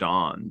of moved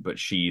on, but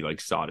she like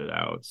sought it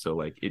out. So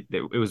like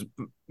it was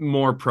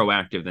more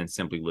proactive than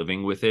simply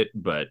living with it,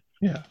 but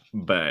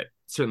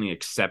certainly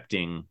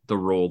accepting the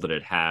role that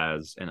it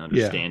has and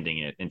understanding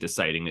it and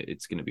deciding that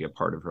it's going to be a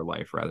part of her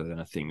life rather than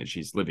a thing that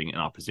she's living in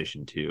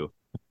opposition to.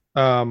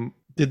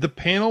 Did the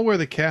panel where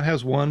the cat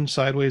has one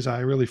sideways eye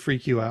really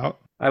freak you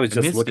out? I was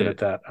just looking at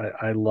that.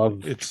 I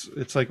love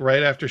it's like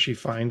right after she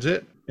finds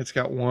it, it's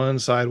got one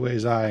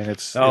sideways eye, and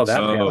it's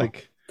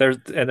like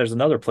there's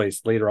another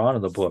place later on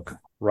in the book,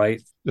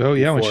 right? Oh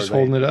yeah, when she's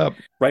holding it up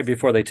right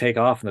before they take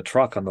off in the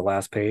truck on the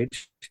last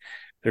page.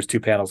 There's 2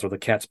 panels where the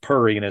cat's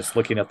purring and is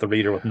looking at the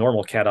reader with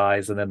normal cat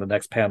eyes, and then the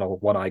next panel,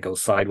 one eye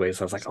goes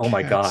sideways. I was like, oh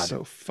my god,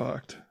 so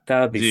fucked.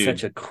 That would be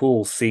such a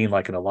cool scene,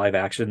 like in a live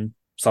action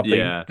something,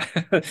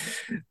 where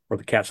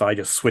the cat's eye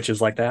just switches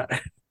like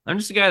that. I'm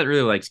just a guy that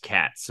really likes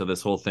cats, so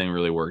this whole thing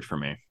really worked for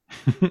me.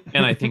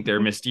 And I think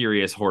they're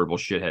mysterious, horrible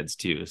shitheads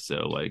too.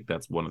 So like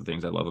that's one of the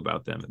things I love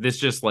about them. This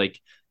just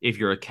like, if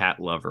you're a cat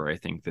lover, I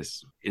think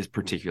this is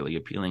particularly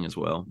appealing as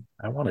well.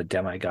 I want a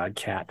demigod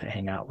cat to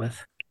hang out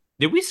with.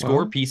 Did we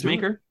score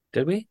Peacemaker?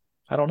 Did we?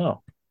 I don't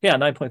know. Yeah,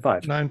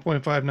 9.5.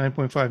 9.5,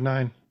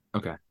 9.59.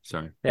 Okay,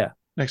 sorry. Yeah.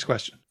 Next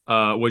question.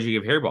 What'd you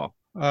give Hairball?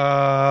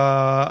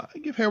 I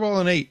give Hairball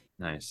an 8.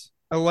 Nice.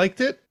 I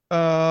liked it.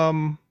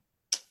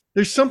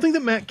 There's something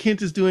that Matt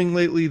Kent is doing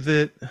lately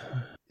that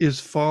is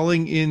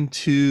falling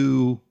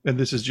into, and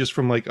this is just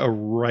from like a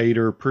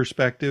writer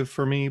perspective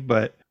for me,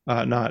 but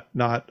not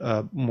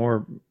a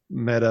more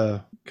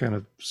meta kind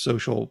of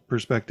social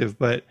perspective.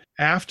 But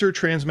after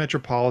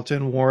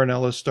Transmetropolitan, Warren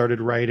Ellis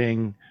started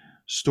writing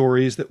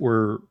stories that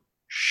were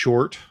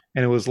short,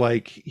 and it was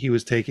like he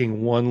was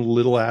taking one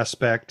little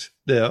aspect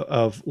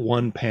of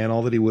one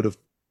panel that he would have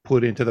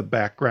put into the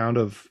background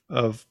of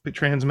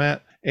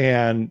Transmet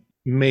and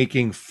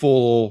making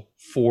full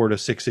 4 to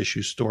 6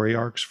 issue story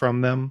arcs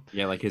from them.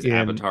 Yeah, like his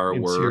Avatar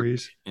work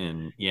series.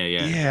 And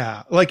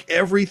yeah, like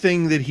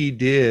everything that he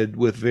did,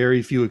 with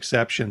very few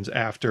exceptions,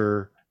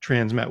 after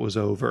Transmet was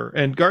over.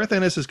 And Garth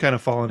Ennis has kind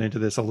of fallen into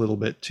this a little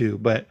bit too,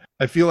 but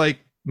I feel like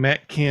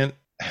Matt Kindt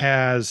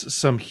has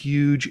some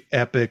huge,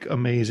 epic,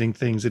 amazing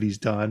things that he's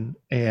done,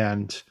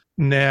 and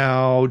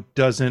now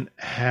doesn't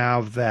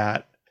have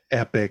that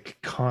epic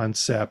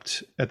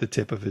concept at the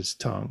tip of his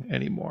tongue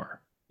anymore.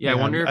 Yeah, and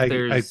I wonder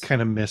if I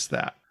kind of miss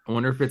that. I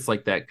wonder if it's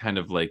like that kind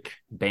of like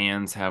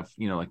bands have,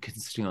 like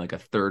consisting like a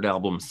third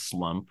album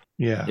slump.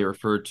 Yeah. They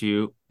refer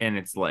to, and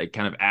it's like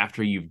kind of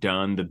after you've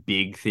done the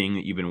big thing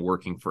that you've been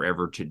working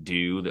forever to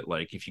do, that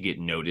like if you get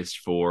noticed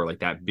for like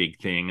that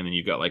big thing, and then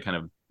you've got like kind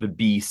of the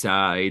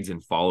B-sides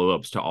and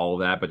follow-ups to all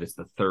of that, but it's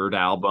the third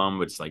album,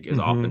 which like is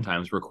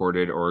oftentimes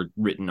recorded or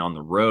written on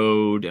the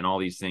road and all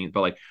these things.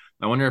 But like,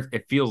 I wonder if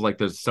it feels like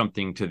there's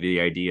something to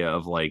the idea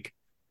of like,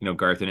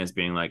 Garth Ennis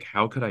being like,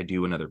 how could I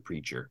do another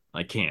Preacher?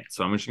 I can't.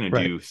 So I'm just going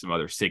to do some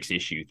other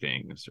 6-issue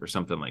things or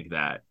something like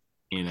that,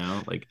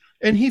 like.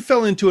 And he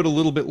fell into it a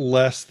little bit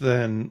less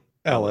than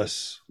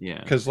Ellis.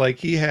 Yeah. Because like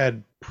he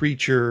had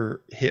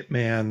Preacher,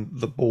 Hitman,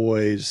 The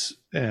Boys,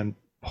 and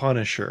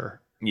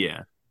Punisher.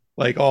 Yeah.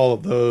 Like all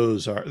of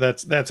those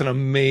that's an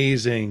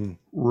amazing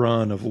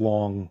run of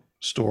long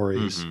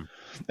stories. Mm-hmm.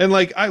 And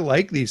like, I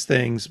like these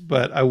things,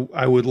 but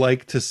I would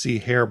like to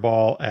see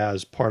Hairball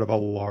as part of a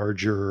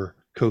larger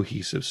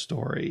cohesive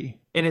story.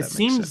 And it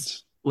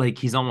seems like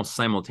he's almost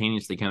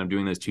simultaneously kind of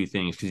doing those two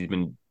things, because he's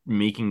been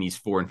making these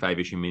 4 and 5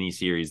 issue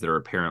miniseries that are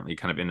apparently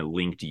kind of in a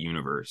linked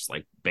universe,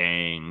 like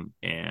Bang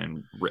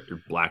and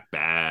Black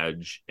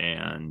Badge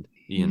and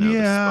the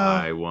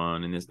Spy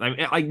one, and this. I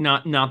mean,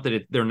 not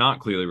that they're not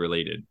clearly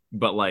related,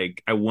 but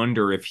like I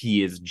wonder if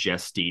he is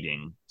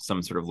gestating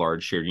some sort of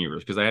large shared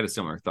universe, because I had a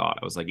similar thought.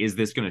 I was like, is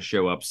this going to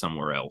show up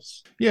somewhere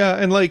else? Yeah,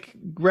 and like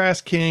Grass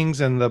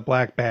Kings and the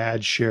Black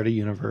Badge shared a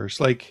universe.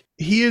 Like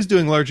he is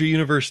doing larger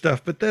universe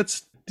stuff, but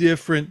that's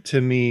different to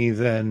me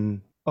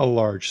than a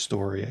large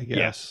story, I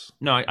guess.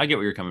 Yeah. No, I get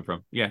where you're coming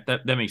from. Yeah,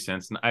 that makes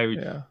sense.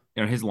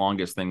 And his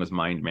longest thing was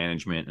Mind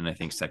Management, and I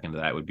think second to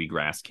that would be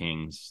Grass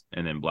Kings,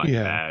 and then Black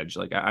Badge.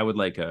 Like I would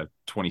like a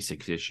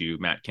 26 issue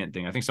Matt Kindt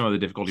thing. I think some of the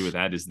difficulty with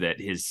that is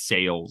that his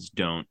sales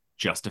don't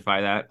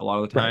justify that a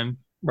lot of the time.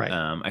 Right.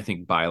 I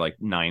think by like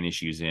 9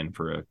 issues in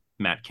for a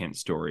Matt Kindt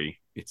story,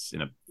 it's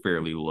in a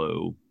fairly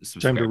low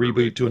time to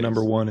reboot to a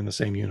number 1 in the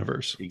same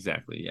universe.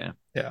 Exactly. Yeah.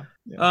 Yeah.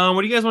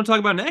 What do you guys want to talk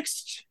about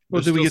next?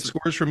 Well, did we get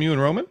scores from you and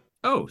Roman?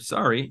 Oh,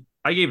 sorry.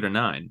 I gave it a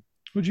 9.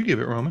 What'd you give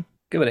it, Roman?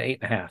 Give it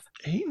an 8.5.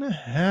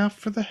 8.5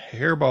 for the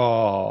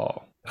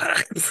Hairball.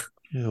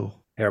 Ew.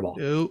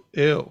 Hairball.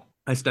 Ew.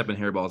 I step in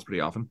Hairballs pretty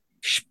often.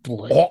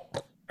 Split. Oh.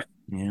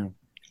 Yeah.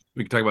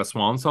 We can talk about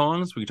Swan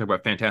Songs. We can talk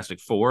about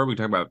Fantastic Four. We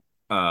can talk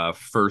about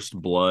First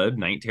Blood,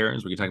 Night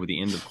Terrors. We can talk about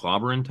the end of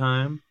Clobbering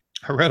Time.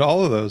 I read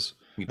all of those.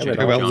 We can talk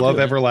about Love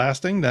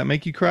Everlasting. That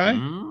make you cry?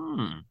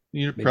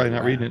 You're probably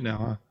not reading it now,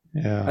 huh?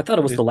 Yeah. I thought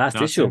it was the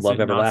last issue of Love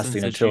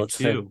Everlasting until it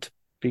said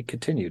be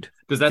continued.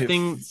 Does that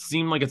thing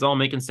seem like it's all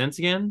making sense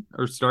again,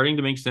 or starting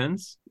to make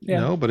sense? Yeah.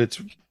 No, but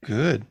it's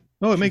good.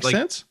 Oh, it makes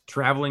sense.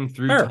 Traveling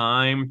through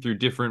time, through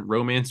different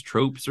romance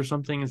tropes or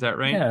something. Is that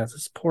right? Yeah.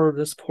 This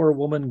poor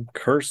woman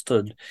cursed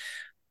to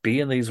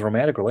be in these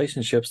romantic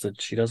relationships that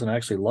she doesn't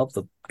actually love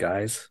the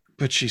guys.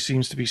 But she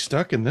seems to be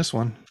stuck in this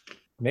one.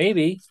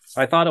 Maybe.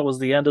 I thought it was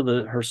the end of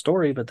her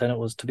story, but then it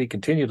was to be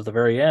continued at the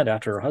very end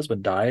after her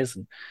husband dies.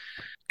 And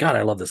God,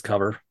 I love this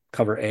cover.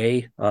 Cover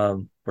A,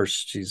 where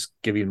she's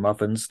giving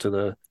muffins to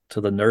the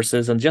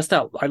nurses, and just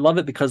that, I love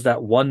it because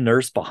that one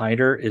nurse behind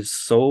her is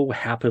so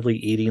happily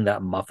eating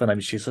that muffin. I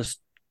mean, she's just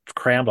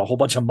crammed a whole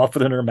bunch of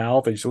muffin in her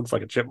mouth, and she looks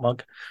like a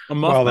chipmunk.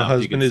 While the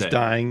husband is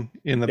dying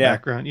in the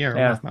background.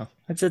 Yeah, mouth.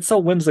 It's so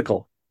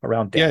whimsical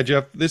around death. Yeah,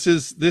 Jeff, this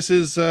is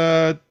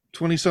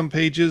 20 some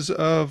pages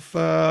of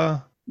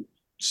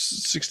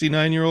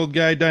 69-year-old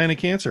guy dying of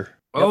cancer.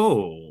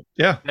 Oh,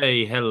 yeah.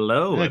 Hey,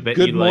 hello. Yeah, I bet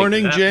good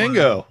morning,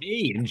 Django. One.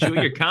 Hey,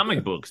 enjoy your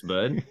comic books,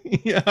 bud.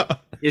 Yeah.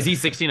 Is he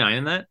 69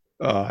 in that?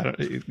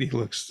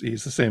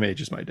 He's the same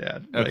age as my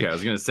dad. Okay, I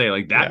was gonna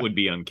say that would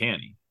be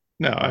uncanny.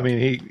 No, I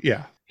mean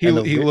he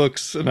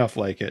looks enough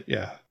like it.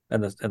 Yeah.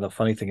 And the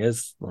funny thing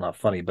is, well, not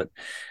funny, but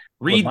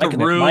read the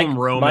room,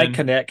 Roman. My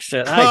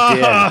connection.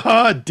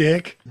 I did.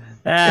 Dick.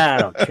 I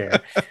don't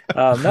care.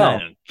 No, I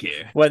don't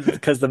care.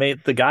 Because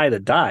the guy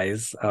that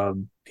dies,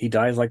 he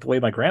dies like the way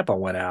my grandpa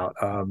went out.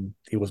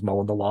 He was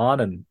mowing the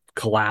lawn and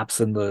collapsed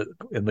in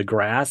the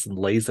grass and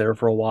lays there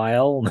for a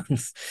while.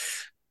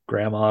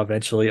 grandma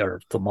eventually,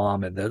 or the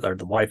mom or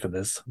the wife in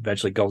this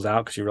eventually goes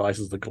out because she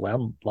realizes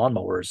the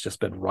lawnmower has just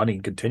been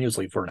running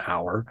continuously for an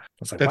hour.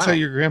 It's like, that's wow. how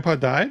your grandpa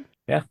died?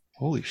 Yeah.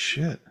 Holy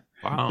shit.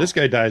 Wow. This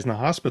guy dies in the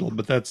hospital,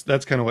 but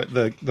that's kind of what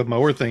the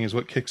mower thing is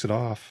what kicks it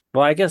off.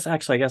 Well, I guess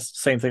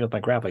same thing with my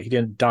grandpa. He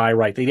didn't die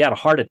right. He had a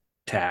heart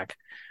attack.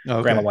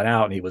 Okay. Grandma went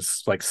out and he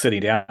was like sitting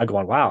down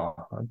going,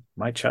 wow,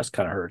 my chest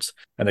kind of hurts.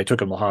 And they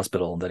took him to the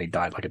hospital and then he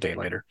died like a day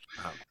later.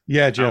 Wow.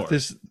 Yeah, Jeff,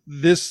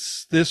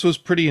 this was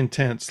pretty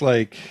intense.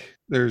 Like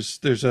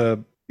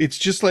it's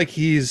just like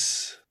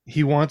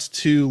he wants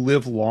to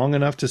live long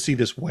enough to see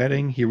this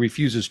wedding. He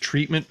refuses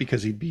treatment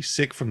because he'd be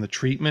sick from the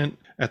treatment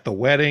at the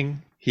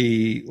wedding.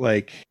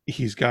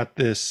 He's got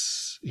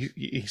this,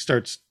 he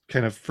starts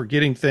kind of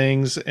forgetting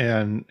things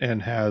and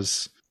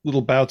has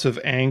little bouts of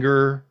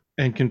anger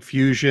and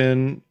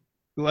confusion.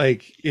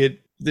 Like I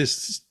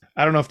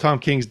don't know if Tom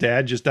King's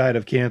dad just died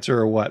of cancer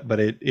or what, but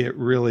it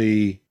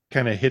really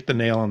kind of hit the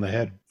nail on the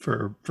head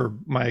for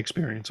my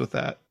experience with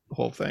that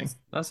whole thing.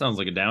 That sounds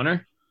like a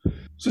downer.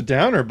 It's a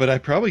downer, but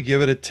I'd probably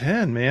give it a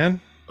 10,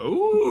 man.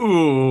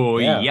 Oh,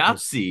 yeah,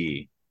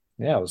 Yahtzee.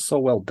 Yeah, it was so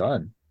well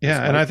done.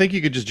 Yeah, and I think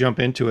you could just jump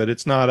into it.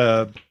 It's not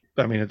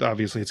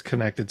obviously it's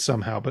connected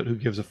somehow, but who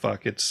gives a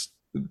fuck? It's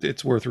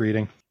worth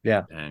reading.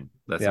 Yeah. Dang,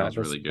 that sounds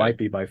really good. Might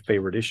be my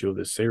favorite issue of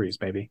this series,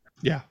 maybe.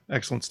 Yeah,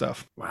 excellent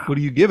stuff. Wow. What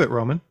do you give it,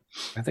 Roman?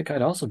 I think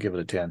I'd also give it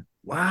a 10.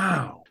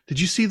 Wow. Did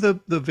you see the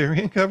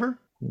variant cover?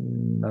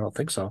 I don't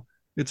think so.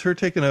 It's her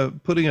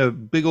putting a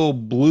big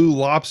old blue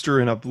lobster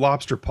in a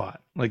lobster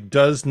pot. Like,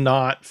 does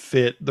not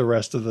fit the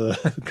rest of the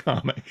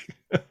comic.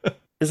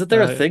 Isn't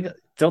there a thing?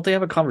 Don't they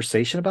have a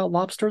conversation about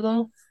lobster,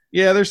 though?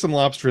 Yeah, there's some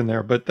lobster in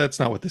there, but that's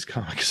not what this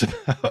comic is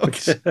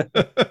about.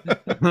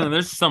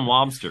 There's some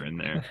lobster in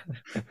there.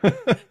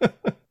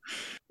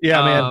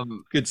 Yeah,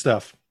 man. Good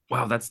stuff.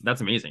 Wow, that's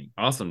amazing.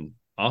 Awesome.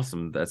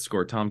 That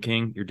score, Tom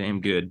King. You're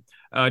damn good.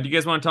 Do you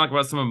guys want to talk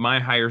about some of my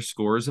higher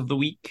scores of the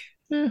week?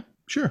 Yeah,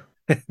 sure.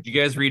 Did you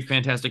guys read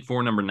Fantastic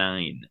Four number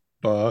 9?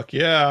 Fuck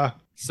yeah.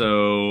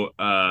 So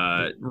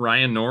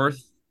Ryan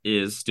North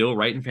is still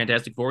writing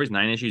Fantastic Four. He's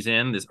 9 issues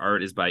in. This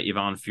art is by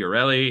Ivan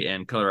Fiorelli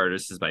and color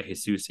artist is by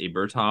Jesus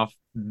Eberthoff.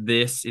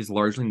 This is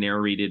largely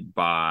narrated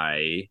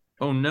by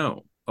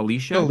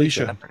Alicia.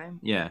 Alicia.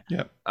 Yeah.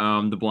 Yep.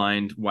 The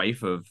blind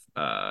wife of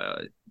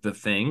the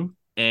Thing.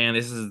 And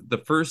this is the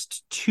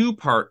first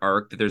 2-part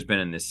arc that there's been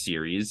in this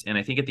series. And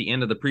I think at the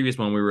end of the previous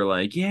one, we were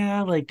like,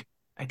 yeah, like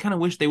I kind of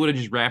wish they would have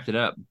just wrapped it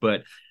up.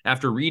 But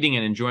after reading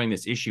and enjoying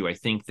this issue, I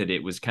think that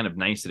it was kind of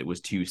nice that it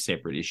was 2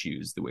 separate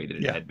issues, the way that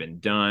it had been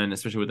done,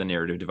 especially with the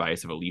narrative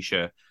device of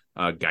Alicia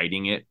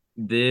guiding it.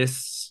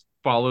 This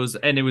follows,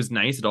 and it was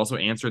nice. It also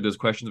answered those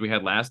questions we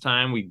had last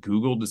time. We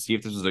Googled to see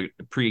if this was a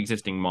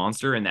pre-existing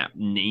monster, and that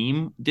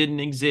name didn't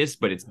exist,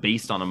 but it's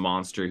based on a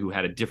monster who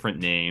had a different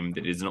name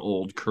that is an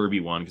old Kirby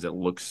one because it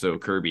looks so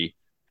Kirby.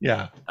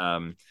 Yeah.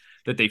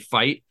 That they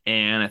fight,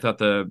 and I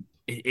thought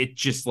it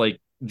just like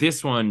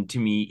this one to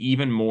me,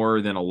 even more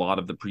than a lot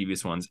of the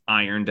previous ones,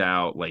 ironed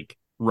out like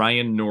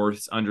Ryan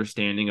North's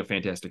understanding of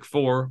Fantastic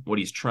Four, what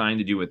he's trying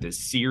to do with this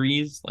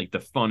series, like the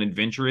fun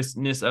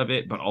adventurousness of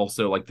it, but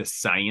also like the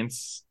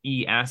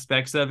science-y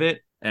aspects of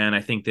it. And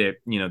I think that,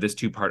 this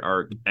 2-part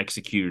arc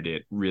executed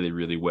it really,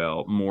 really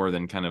well, more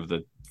than kind of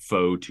the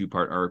faux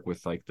 2-part arc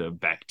with like the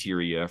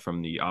bacteria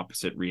from the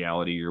opposite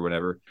reality or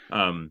whatever.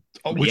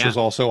 Which was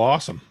also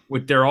awesome.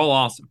 They're all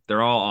awesome.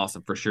 They're all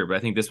awesome for sure. But I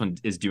think this one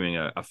is doing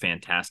a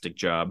fantastic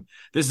job.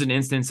 This is an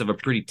instance of a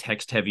pretty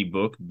text-heavy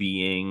book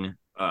being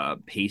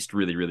paced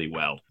really, really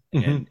well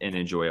and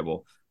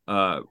enjoyable.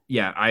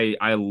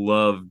 I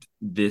loved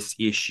this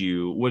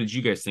issue. What did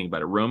you guys think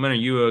about it? Roman, are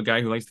you a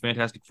guy who likes the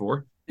Fantastic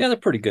Four? Yeah, they're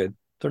pretty good.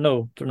 They're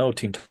no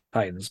Teen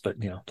Titans, but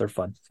they're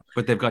fun.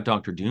 But they've got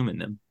Doctor Doom in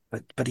them.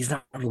 But he's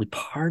not really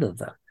part of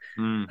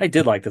them. I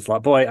did like this a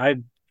lot. Boy,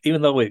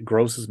 even though it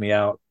grosses me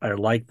out, I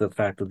like the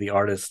fact that the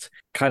artist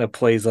kind of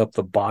plays up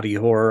the body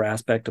horror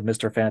aspect of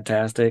Mr.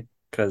 Fantastic,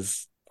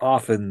 because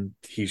often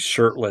he's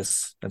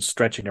shirtless and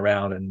stretching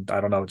around, and I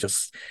don't know,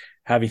 just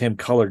having him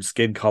colored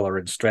skin color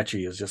and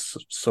stretchy is just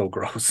so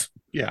gross.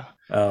 Yeah.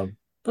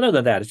 But other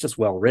than that, it's just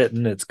well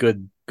written. It's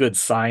good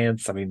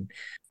science. I mean,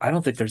 I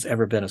don't think there's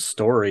ever been a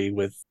story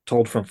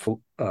told from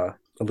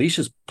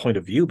Alicia's point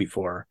of view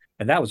before,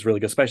 and that was really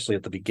good, especially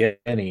at the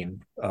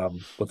beginning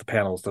with the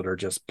panels that are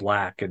just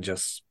black and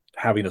just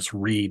having us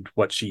read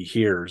what she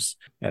hears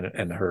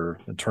and her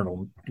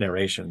internal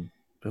narration.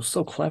 It was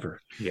so clever.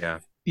 Yeah.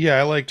 Yeah,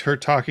 I liked her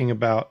talking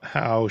about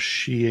how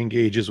she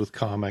engages with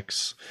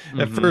comics.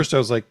 At first, I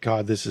was like,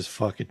 God, this is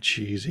fucking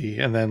cheesy.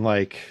 And then,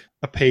 like,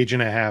 a page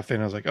and a half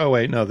in, I was like, oh,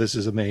 wait, no, this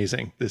is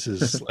amazing. This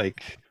is,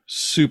 like,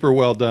 super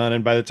well done.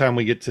 And by the time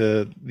we get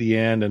to the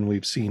end and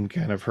we've seen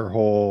kind of her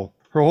whole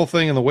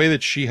thing and the way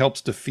that she helps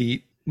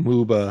defeat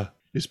Muba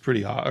is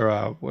pretty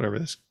or whatever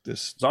this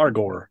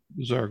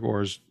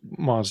Zargor's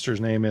monster's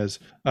name is,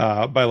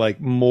 by, like,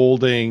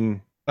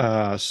 molding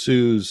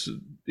Sue's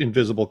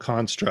invisible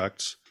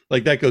constructs.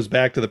 Like, that goes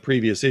back to the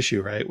previous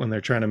issue, right? When they're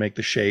trying to make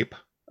the shape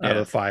out of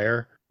the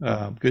fire.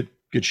 Good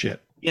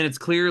shit. And it's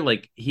clear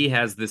like he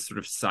has this sort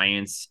of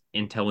science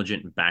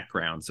intelligent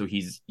background, so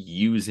he's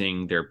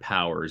using their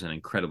powers in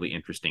incredibly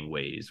interesting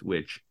ways,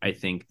 which I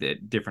think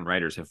that different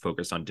writers have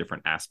focused on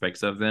different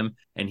aspects of them,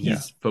 and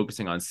he's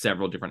focusing on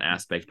several different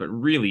aspects, but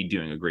really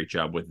doing a great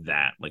job with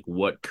that. Like,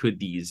 what could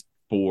these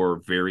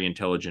four very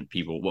intelligent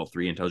people, well,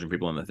 three intelligent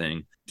people in the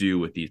thing, do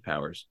with these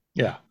powers?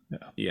 Yeah.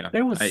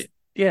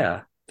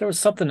 There was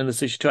something in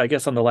this issue too, I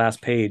guess, on the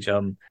last page,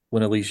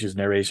 when Alicia's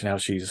narration, how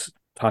she's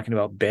talking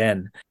about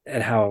Ben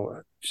and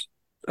how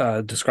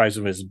describes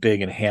him as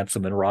big and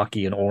handsome and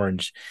rocky and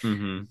orange.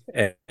 And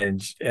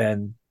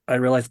I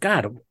realized,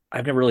 God,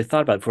 I've never really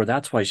thought about it before.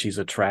 That's why she's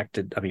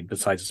attracted. I mean,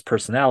 besides his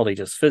personality,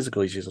 just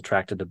physically, she's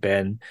attracted to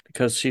Ben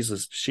because she's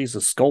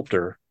a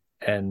sculptor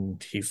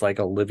and he's like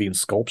a living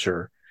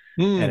sculpture,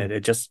 and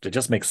it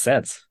just makes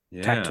sense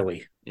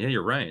tactily. Yeah,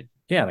 you're right.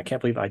 Yeah, and I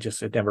can't believe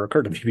it never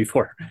occurred to me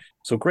before.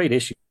 So great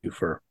issue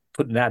for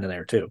putting that in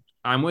there too.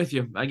 I'm with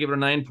you. I give it a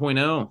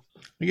 9.0.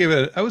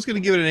 I was going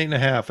to give it an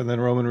 8.5, and then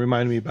Roman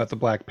reminded me about the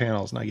black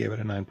panels, and I gave it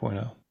a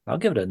 9.0. I'll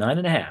give it a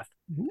 9.5.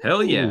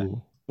 Hell yeah.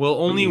 Well,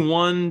 only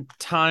one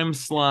time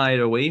slide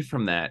away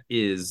from that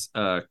is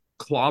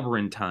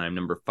Clobberin' Time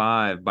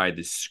 #5 by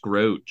the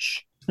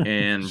Scroach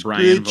and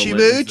Brian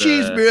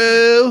Valenza.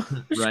 Bro.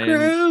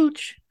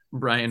 Scrooge.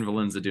 Brian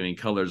Valenza doing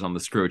colors on the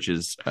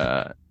Scroach's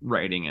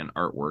writing and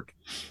artwork.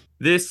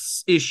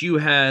 This issue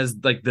has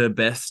like the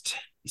best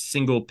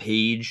single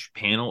page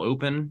panel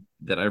open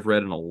that I've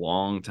read in a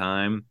long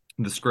time.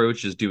 The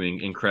Scroach is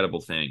doing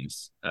incredible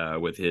things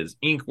with his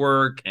ink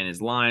work and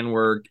his line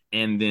work,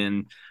 and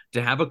then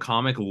to have a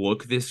comic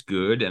look this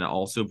good and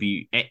also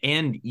be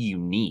and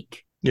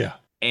unique,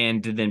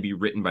 and to then be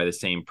written by the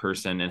same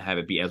person and have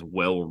it be as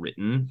well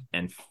written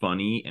and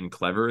funny and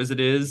clever as it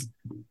is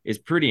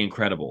pretty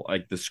incredible.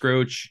 Like the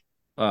Scroach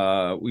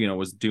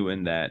was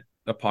doing that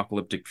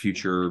apocalyptic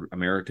future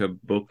America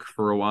book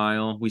for a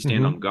while. We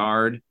Stand on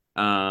Guard.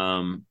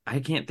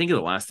 I can't think of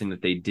the last thing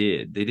that they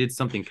did. They did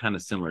something kind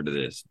of similar to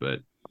this, but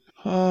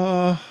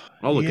I'll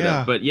look it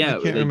up. But yeah,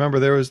 I can't remember.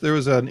 There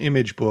was an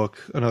image book,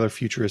 another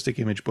futuristic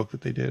image book that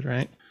they did,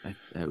 right?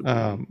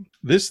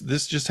 This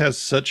just has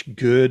such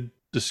good,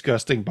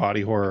 disgusting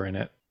body horror in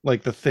it.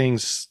 Like the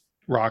thing's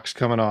rocks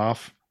coming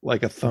off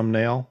like a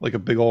thumbnail, like a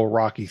big old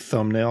rocky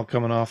thumbnail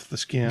coming off the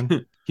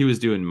skin. He was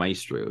doing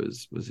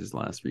Maestros, was his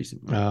last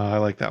recent one. I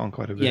like that one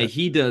quite a bit. Yeah,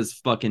 he does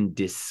fucking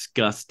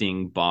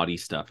disgusting body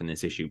stuff in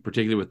this issue,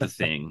 particularly with the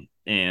Thing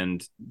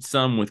and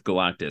some with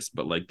Galactus,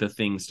 but like the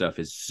Thing stuff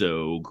is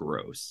so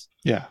gross.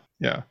 Yeah.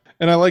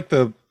 And I like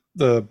the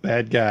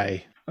bad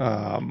guy,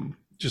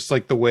 just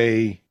like the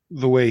way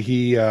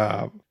he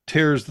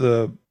tears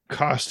the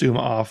costume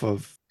off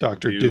of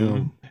Dr.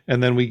 Doom,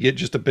 and then we get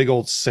just a big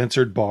old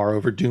censored bar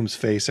over Doom's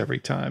face every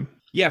time.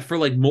 Yeah, for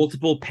like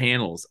multiple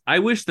panels. I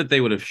wish that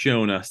they would have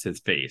shown us his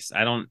face.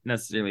 I don't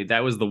necessarily.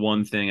 That was the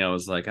one thing I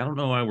was like, I don't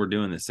know why we're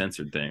doing this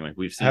censored thing. Like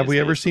we've seen. Have we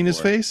ever seen his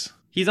face?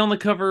 He's on the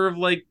cover of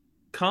like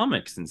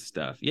comics and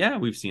stuff. Yeah,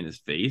 we've seen his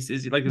face.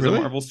 Is he like there's a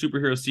Marvel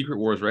superhero Secret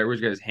Wars, right? Where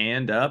he's got his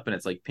hand up and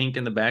it's like pink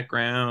in the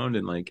background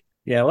and like.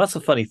 Yeah, well, that's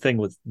a funny thing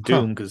with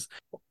Doom because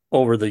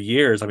over the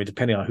years, I mean,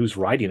 depending on who's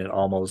writing it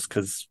almost,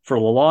 because for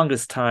the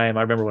longest time,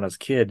 I remember when I was a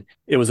kid,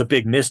 it was a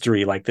big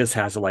mystery. Like this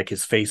has like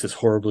his face is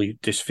horribly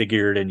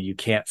disfigured and you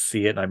can't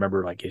see it. And I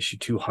remember like issue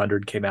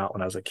 200 came out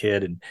when I was a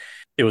kid and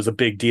it was a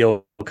big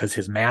deal because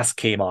his mask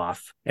came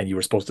off and you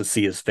were supposed to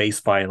see his face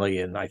finally.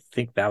 And I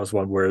think that was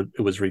one where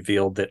it was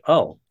revealed that,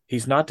 oh,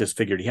 he's not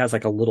disfigured. He has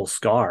like a little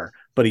scar,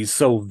 but he's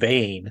so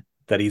vain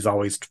that he's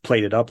always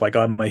played it up like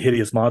I'm a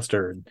hideous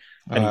monster,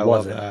 and he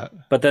wasn't.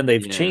 But then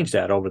they've changed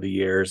that over the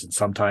years, and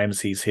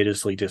sometimes he's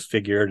hideously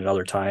disfigured, and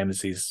other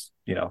times he's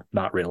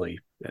not really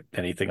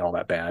anything all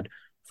that bad.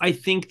 I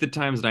think the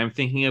times that I'm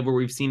thinking of where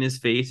we've seen his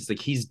face is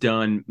like he's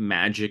done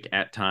magic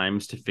at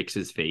times to fix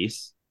his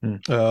face.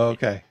 Oh,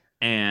 okay.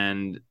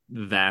 And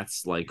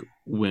that's like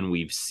when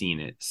we've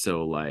seen it.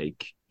 So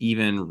like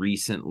even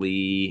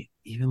recently,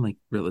 even like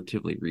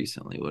relatively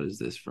recently, what is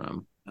this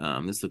from?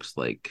 This looks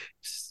like,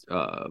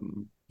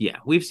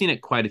 we've seen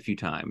it quite a few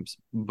times,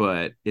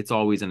 but it's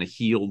always in a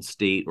healed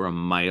state or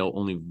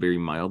only very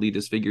mildly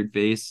disfigured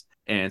face.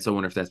 And so I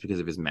wonder if that's because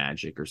of his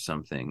magic or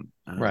something.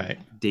 Right.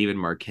 David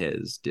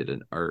Marquez did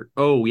an art.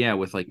 Oh yeah.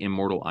 With like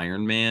Immortal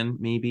Iron Man,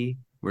 maybe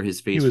where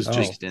his face was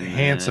just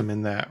handsome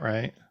in that.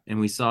 Right. And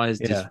we saw his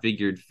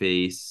disfigured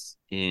face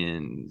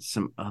in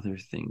some other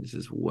things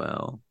as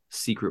well.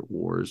 Secret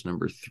Wars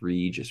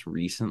 #3 just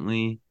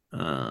recently.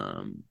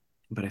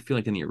 But I feel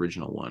like in the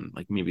original one,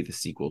 like maybe the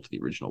sequel to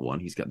the original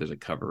one, there's a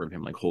cover of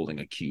him like holding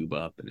a cube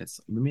up, and it's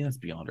maybe that's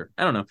Beyonder.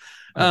 I don't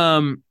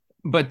know.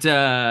 But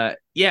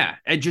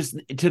it just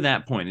to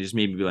that point, it just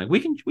made me be like, we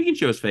can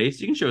show his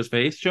face. You can show his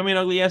face. Show me an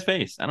ugly ass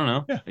face. I don't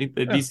know.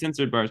 These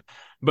censored bars.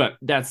 But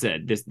that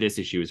said, this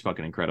issue is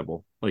fucking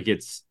incredible. Like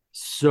it's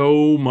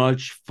so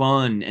much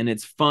fun and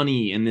it's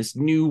funny, and this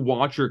new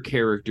Watcher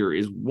character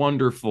is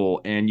wonderful,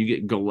 and you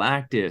get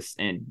Galactus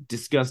and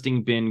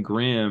disgusting Ben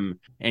Grimm,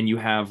 and you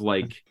have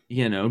like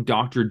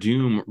Dr.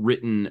 Doom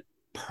written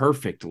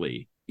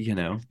perfectly.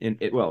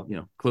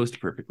 close to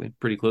perfectly,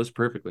 pretty close to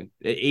perfectly.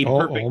 A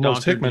perfect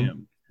almost Dr. Hickman.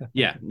 Doom.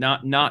 Yeah,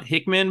 not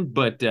Hickman,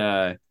 but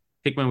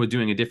Hickman was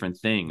doing a different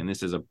thing, and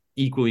this is a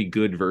equally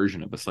good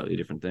version of a slightly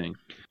different thing.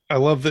 I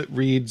love that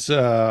Reed's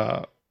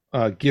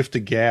gift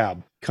of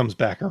gab comes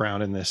back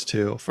around in this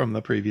too from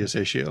the previous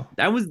issue.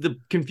 That was the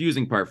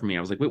confusing part for me.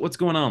 I was like, wait, what's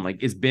going on?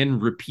 Like, is Ben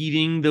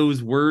repeating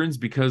those words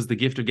because the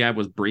gift of gab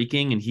was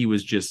breaking and he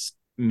was just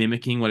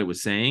mimicking what it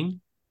was saying?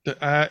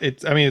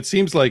 It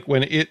seems like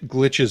when it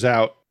glitches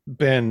out,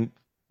 Ben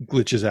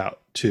glitches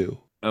out too.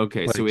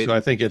 Okay, so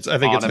I think it's a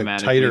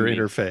tighter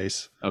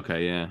interface.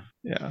 Okay,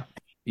 yeah.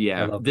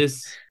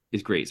 This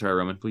is great. Sorry,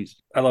 Roman, please.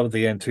 I love at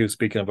the end too.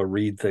 Speaking of a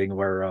Reed thing,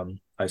 where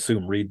I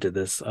assume Reed did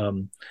this.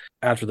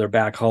 After they're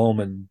back home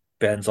and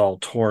Ben's all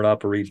torn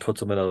up, Reed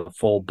puts him in a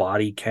full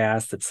body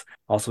cast. It's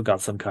also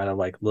got some kind of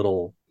like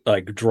little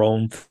like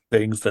drone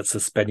things that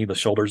suspending the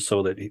shoulders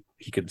so that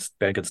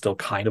Ben can still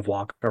kind of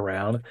walk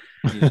around.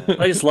 Yeah.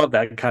 I just love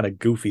that kind of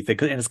goofy thing,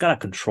 and it's got a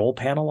control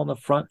panel on the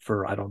front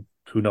for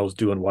who knows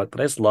doing what, but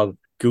I just love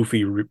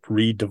goofy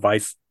Reed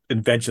device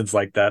inventions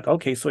like that.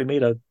 Okay, so he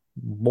made a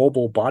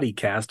mobile body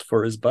cast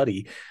for his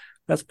buddy.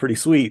 That's pretty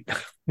sweet.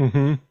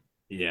 Mm-hmm.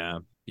 Yeah.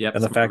 Yep.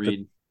 And the fact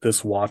that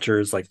this Watcher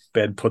is like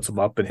Ben puts him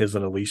up in his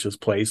and Alicia's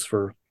place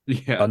for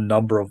a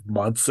number of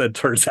months, and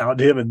turns out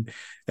him and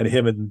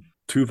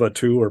Tuva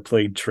too are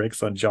playing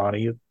tricks on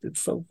Johnny. It's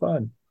so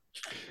fun.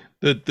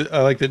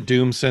 I like that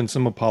Doom sends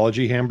some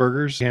apology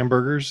hamburgers, and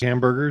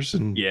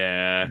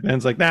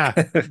Ben's like, nah,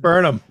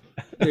 burn them.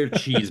 They're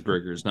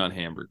cheeseburgers, not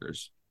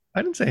hamburgers.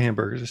 I didn't say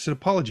hamburgers. I said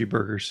apology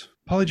burgers.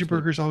 Apology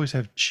burgers always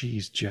have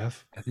cheese,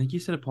 Jeff. I think you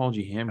said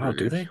apology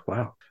hamburgers. Oh, do they?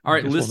 Wow. All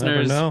right,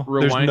 listeners,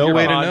 rewind your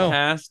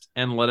podcast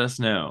and let us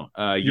know.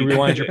 You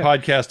rewind your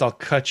podcast, I'll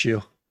cut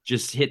you.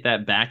 Just hit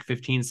that back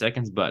 15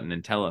 seconds button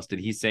and tell us, did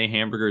he say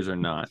hamburgers or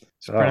not?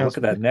 Look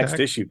at that next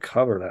issue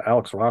cover, that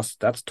Alex Ross.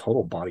 That's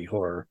total body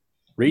horror.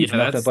 Reads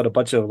nothing but a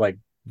bunch of like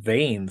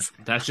veins.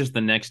 That's just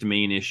the next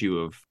main issue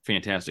of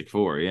Fantastic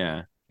Four.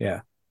 Yeah.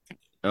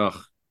 Ugh,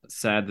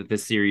 sad that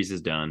this series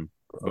is done.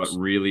 But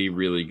really,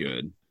 really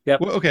good.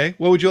 Yep. Well, okay.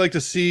 What would you like to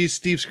see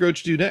Steve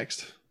Scroach do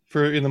next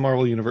in the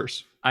Marvel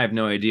Universe? I have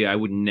no idea. I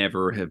would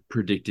never have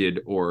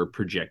predicted or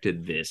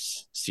projected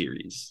this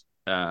series.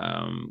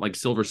 Like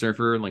Silver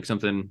Surfer, like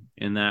something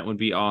in that would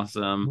be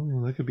awesome.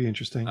 Oh, that could be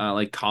interesting.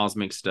 Like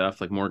cosmic stuff,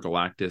 like more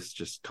Galactus,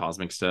 just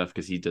cosmic stuff,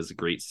 because he does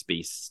great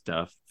space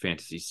stuff,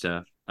 fantasy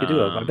stuff. I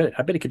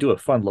bet he could do a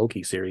fun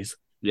Loki series.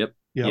 Yep.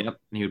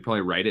 He would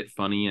probably write it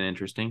funny and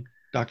interesting.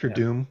 Doctor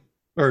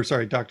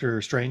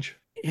Strange.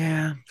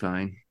 Yeah,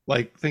 fine.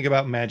 Like, think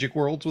about Magic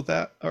Worlds with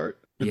that art.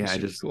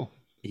 Cool.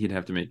 He'd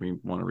have to make me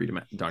want to read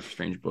a Doctor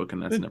Strange book,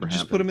 and that's never happened.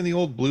 Just put him in the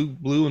old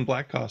blue and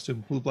black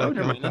costume. Black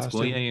that's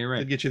cool. Yeah, you're right.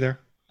 That'd get you there.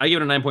 I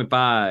give it a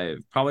 9.5.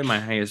 Probably my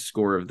highest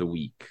score of the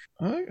week.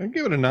 I'd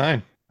give it a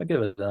 9. I'd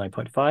give it a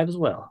 9.5 as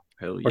well.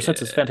 Hell yeah. Or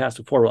since it's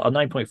Fantastic Four, a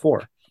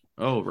 9.4.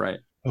 Oh, right.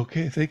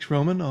 Okay, thanks,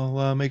 Roman.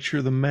 I'll make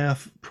sure the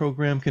math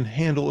program can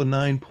handle a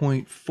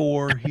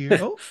 9.4 here.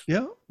 Oh,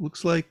 yeah.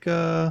 Looks like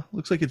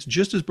it's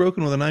just as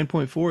broken with a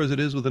 9.4 as it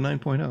is with a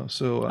 9.0.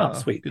 So,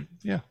 sweet. Good.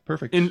 Yeah,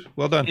 perfect.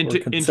 Well done.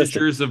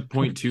 Integers of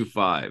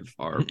 0.25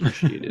 are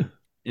appreciated.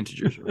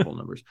 Integers are whole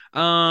numbers.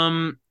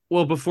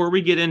 Well, before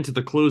we get into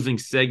the closing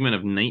segment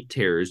of Night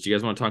Terrors, do you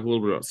guys want to talk a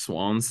little bit about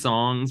Swan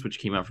Songs, which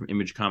came out from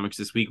Image Comics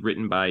this week,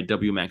 written by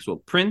W.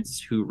 Maxwell Prince,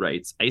 who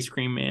writes Ice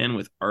Cream Man,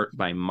 with art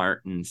by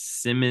Martin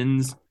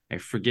Simmons. I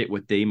forget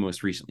what they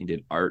most recently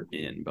did art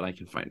in, but I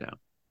can find out.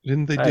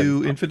 Didn't they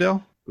do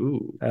Infidel?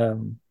 Ooh.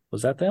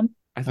 Was that them?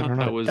 I thought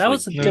that was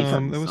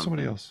different. That was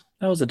somebody else.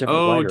 That was a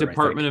different writer,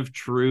 Department of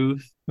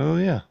Truth. Oh,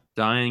 yeah.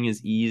 Dying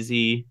is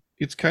Easy.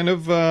 It's kind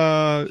of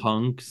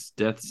Punk's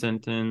Death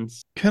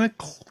Sentence. Kind of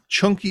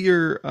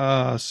chunkier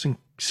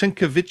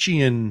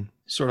Sienkiewiczian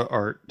sort of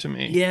art to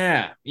me.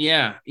 Yeah.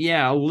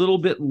 A little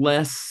bit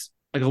less,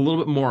 like a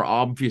little bit more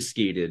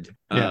obfuscated.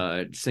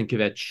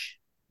 Sienkiewicz,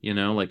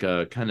 like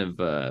a kind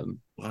of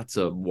lots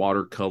of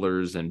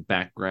watercolors and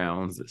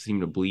backgrounds that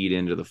seem to bleed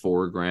into the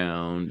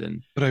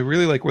foreground. But I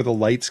really like where the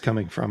light's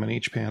coming from in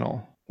each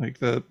panel. Like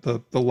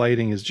the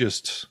lighting is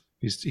just.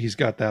 He's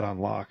got that on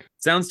lock.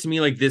 Sounds to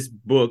me like this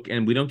book,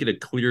 and we don't get a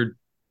clear,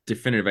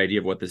 definitive idea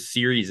of what the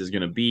series is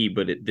going to be,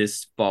 but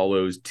this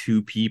follows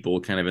two people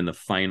kind of in the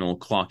final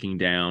clocking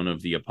down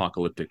of the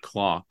apocalyptic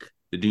clock,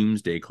 the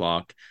doomsday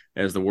clock,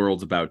 as the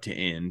world's about to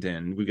end.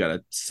 And we got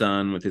a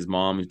son with his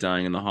mom who's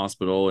dying in the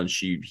hospital, and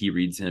he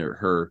reads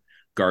her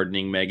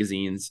gardening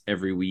magazines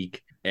every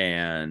week,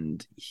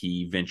 and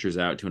he ventures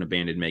out to an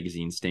abandoned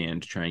magazine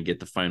stand to try and get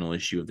the final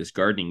issue of this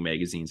gardening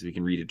magazine so he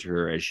can read it to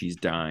her as she's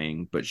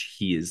dying. But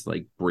he is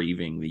like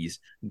braving these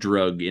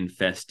drug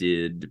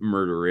infested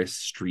murderous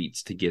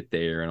streets to get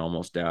there and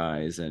almost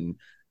dies. And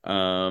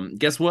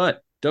guess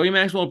what? W.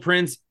 Maxwell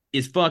Prince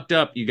is fucked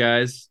up, you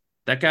guys.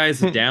 That guy's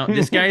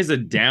this guy's a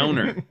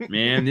downer,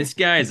 man. This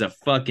guy is a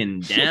fucking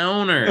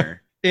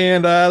downer.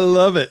 And I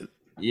love it.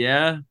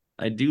 Yeah,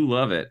 I do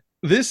love it.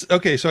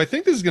 So I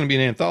think this is going to be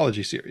an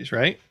anthology series,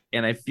 right?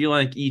 And I feel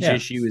like each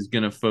issue is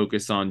going to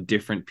focus on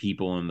different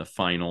people in the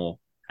final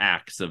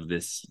acts of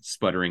this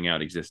sputtering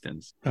out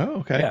existence.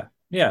 Oh, okay.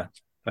 Yeah.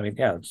 I mean,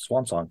 yeah,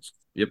 swan songs.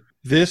 Yep.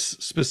 This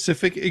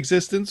specific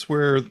existence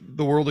where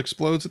the world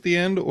explodes at the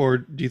end, or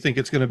do you think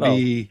it's going to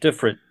be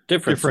different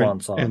swan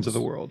songs, ends of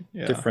the world?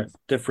 Yeah.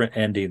 Different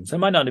endings. It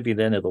might not be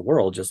the end of the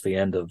world, just the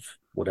end of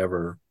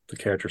whatever the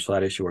characters for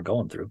that issue are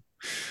going through.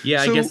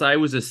 Yeah, I guess I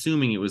was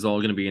assuming it was all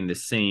going to be in the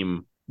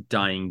same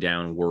dying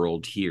down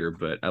world here,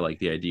 but I like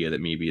the idea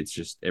that maybe it's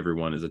just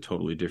everyone is a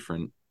totally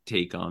different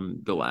take on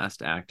the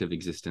last act of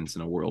existence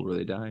in a world where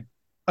they die.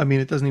 I mean,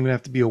 it doesn't even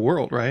have to be a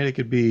world, right? It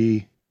could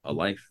be a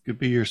life. Could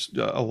be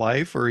a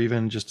life, or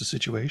even just a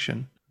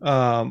situation.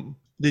 Will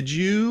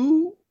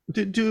you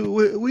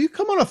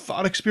come on a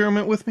thought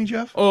experiment with me,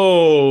 Jeff?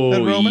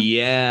 Oh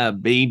yeah,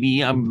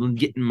 baby! I'm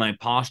getting my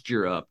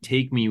posture up.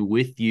 Take me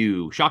with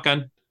you,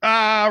 shotgun.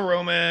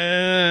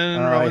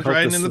 Roman's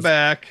riding in the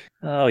back.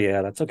 Oh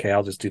yeah, that's okay.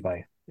 I'll just do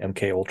my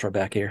MK Ultra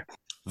back here.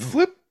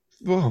 Flip.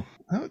 Whoa,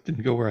 that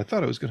didn't go where I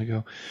thought it was going to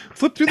go.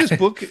 Flip through this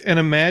book and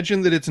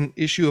imagine that it's an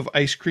issue of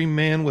Ice Cream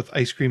Man with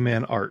Ice Cream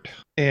Man art.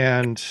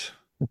 And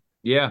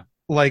yeah,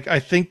 like,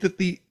 I think that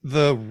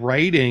the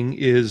writing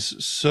is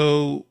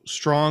so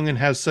strong and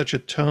has such a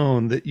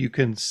tone that you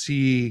can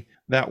see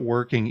that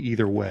working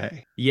either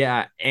way.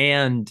 Yeah,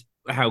 and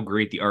how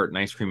great the art in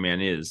Ice Cream Man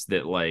is,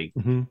 that like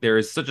there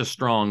is such a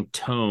strong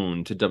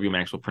tone to W.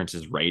 Maxwell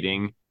Prince's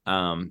writing.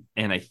 And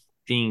I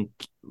think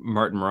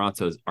Martin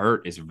Morazzo's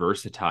art is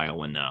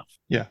versatile enough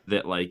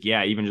that like,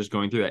 yeah, even just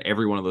going through that,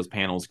 every one of those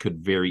panels could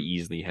very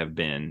easily have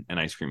been an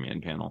Ice Cream Man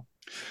panel.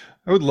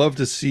 I would love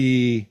to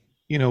see,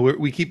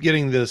 we keep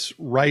getting this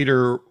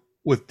writer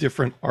with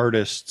different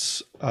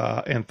artists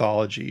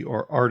anthology,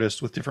 or artists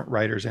with different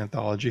writers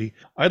anthology.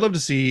 I'd love to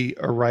see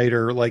a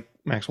writer like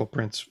Maxwell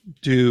Prince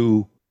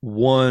do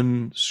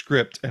one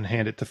script and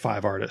hand it to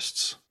 5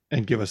 artists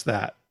and give us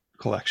that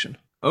collection.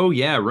 Oh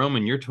yeah,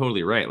 Roman, you're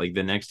totally right. Like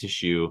the next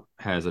issue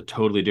has a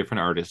totally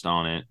different artist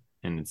on it,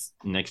 and it's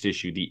next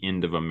issue, The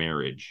End of a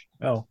Marriage.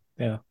 Oh,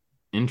 yeah.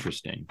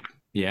 Interesting.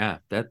 Yeah,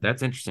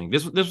 that's interesting.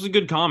 This was a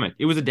good comic.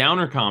 It was a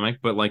downer comic,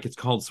 but like it's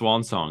called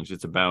Swan Songs.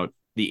 It's about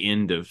the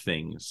end of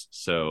things.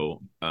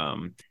 So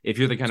if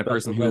you're the kind of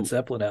person who Led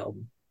Zeppelin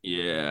album.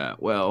 Yeah,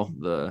 well,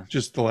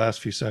 just the last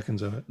few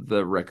seconds of it.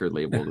 The record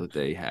label that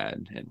they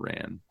had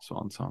ran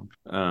Swan Song.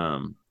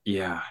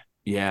 Yeah.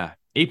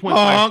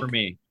 8.5 for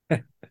me.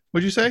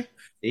 What'd you say?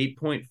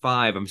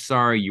 8.5. I'm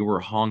sorry, you were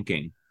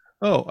honking.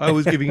 Oh, I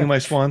was giving you my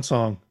swan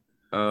song.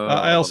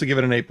 I also give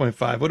it an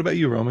 8.5. What about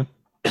you, Roman?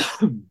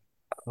 This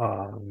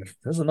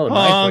is another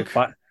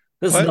 9.5.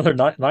 This is another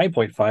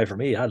 9.5 for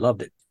me. I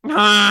loved it.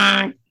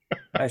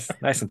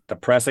 Nice and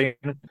depressing.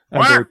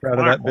 I'm very proud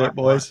of that bit,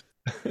 boys.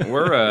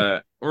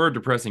 We're a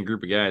depressing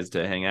group of guys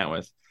to hang out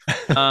with.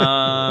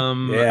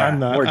 I'm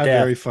not. I'm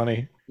very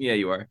funny. Yeah,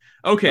 you are.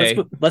 Okay.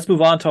 Let's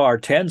move on to our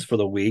 10s for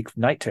the week.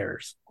 Night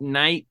Terrors.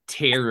 Night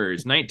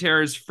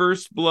Terrors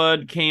First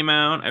Blood came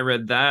out. I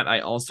read that.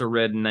 I also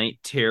read Night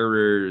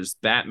Terrors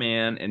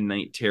Batman and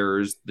Night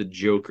Terrors the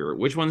Joker.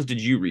 Which ones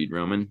did you read,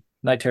 Roman?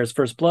 Night Terrors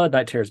First Blood,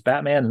 Night Terrors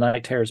Batman, and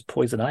Night Terrors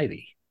Poison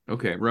Ivy.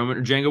 Okay, Roman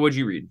or Django, what'd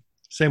you read?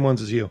 Same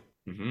ones as you.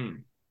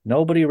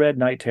 Nobody read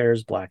Night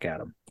Terrors Black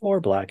Adam. Poor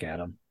Black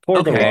Adam.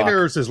 Poor The Rock. Night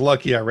Terrors is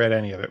lucky I read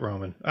any of it,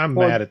 Roman. I'm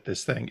mad at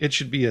this thing. It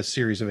should be a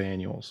series of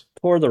annuals.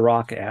 Poor The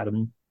Rock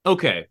Adam.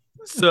 Okay,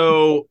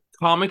 so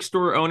comic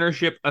store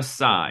ownership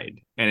aside,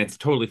 and it's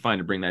totally fine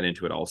to bring that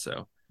into it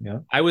also. Yeah,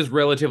 I was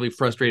relatively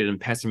frustrated and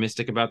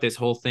pessimistic about this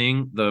whole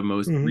thing. The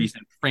most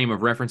recent frame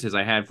of references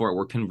I had for it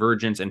were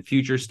Convergence and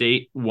Future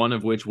State, one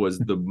of which was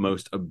the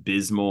most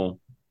abysmal,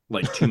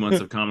 like 2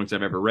 months of comics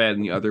I've ever read,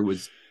 and the other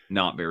was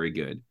not very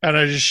good. And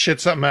I just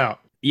shit something out.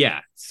 Yeah,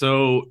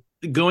 so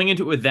going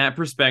into it with that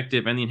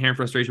perspective and the inherent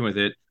frustration with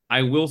it,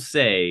 I will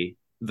say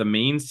the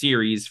main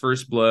series,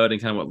 First Blood,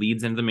 and kind of what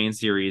leads into the main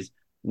series,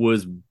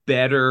 was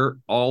better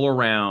all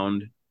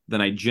around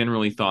than I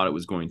generally thought it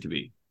was going to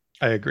be.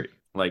 I agree.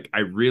 Like, I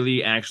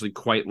really actually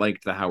quite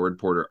liked the Howard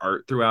Porter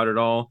art throughout it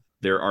all.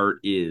 Their art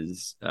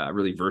is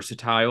really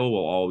versatile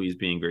while always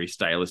being very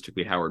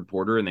stylistically Howard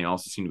Porter. And they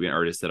also seem to be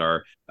artists that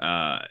are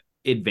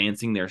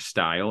advancing their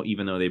style,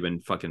 even though they've been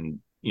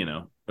fucking,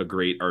 a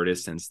great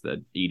artist since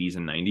the 80s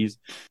and 90s.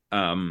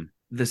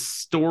 The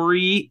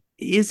story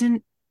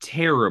isn't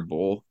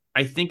terrible.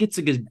 I think it's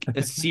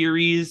a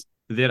series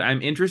that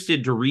I'm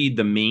interested to read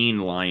the main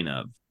line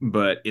of,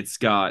 but it's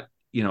got,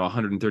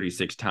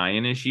 136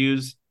 tie-in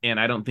issues, and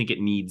I don't think it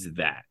needs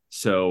that.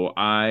 So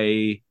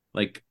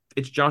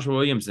it's Joshua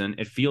Williamson.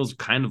 It feels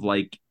kind of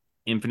like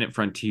Infinite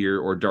Frontier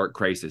or Dark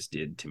Crisis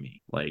did to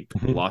me. Like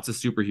lots of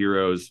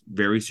superheroes,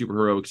 very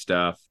superheroic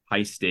stuff,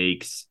 high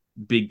stakes,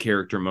 big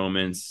character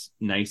moments,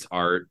 nice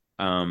art.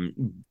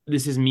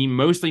 This is me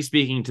mostly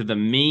speaking to the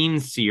main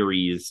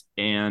series,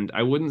 and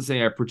I wouldn't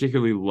say I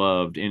particularly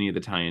loved any of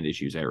the tie-in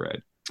issues I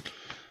read.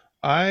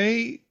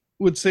 I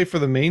would say for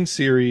the main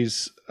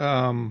series,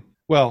 the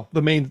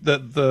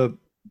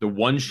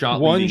one shot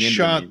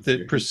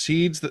that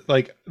precedes that,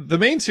 like, the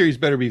main series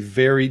better be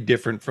very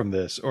different from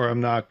this, or I'm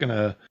not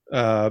gonna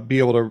be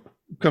able to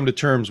come to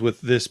terms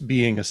with this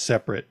being a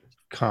separate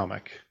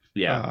comic.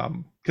 Yeah.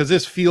 Because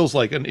this feels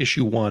like an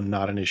issue 1,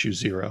 not an issue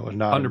 0, and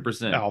not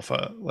 100%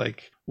 alpha.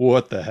 Like,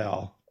 what the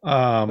hell?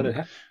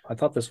 But I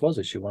thought this was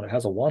issue 1. It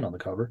has a 1 on the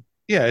cover.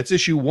 Yeah, it's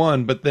issue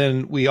 1, but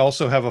then we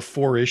also have a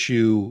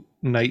 4-issue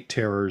Night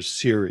Terrors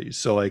series.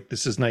 So, like,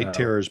 this is Night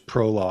Terrors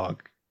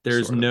prologue.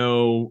 There's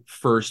no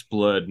First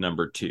Blood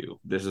number 2.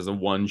 This is a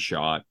one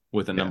shot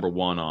with a number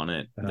 1 on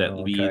it that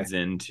leads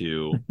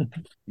into,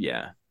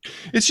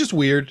 It's just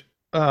weird.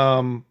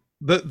 I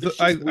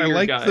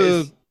like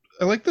guys.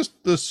 I like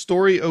the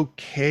story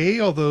okay,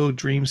 although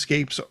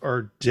Dreamscapes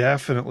are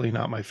definitely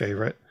not my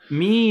favorite.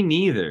 Me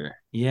neither.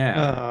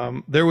 Yeah.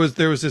 There was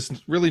this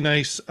really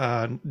nice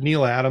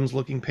Neil Adams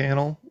looking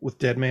panel with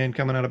Deadman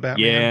coming out of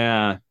Batman.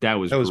 Yeah, that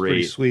was great.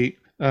 Pretty sweet.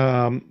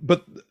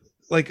 But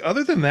like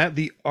other than that,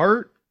 the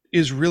art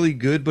is really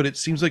good, but it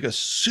seems like a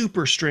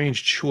super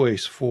strange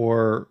choice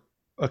for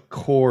a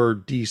core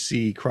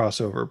DC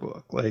crossover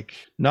book, like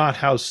not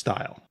House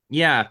style.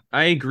 Yeah,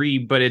 I agree,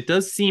 but it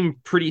does seem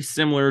pretty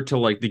similar to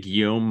like the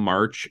Guillaume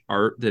March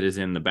art that is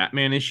in the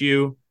Batman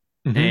issue.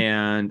 Mm-hmm.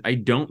 And I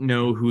don't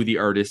know who the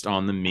artist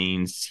on the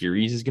main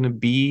series is going to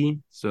be,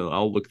 so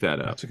I'll look that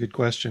up. That's a good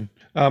question.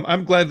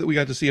 I'm glad that we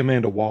got to see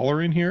Amanda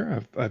Waller in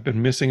here. I've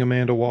been missing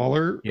Amanda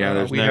Waller.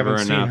 Yeah, we haven't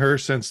seen her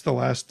since the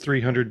last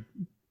 300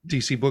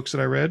 DC books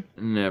that I read.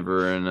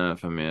 Never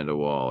enough Amanda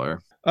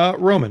Waller.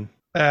 Roman,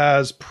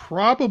 as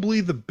probably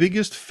the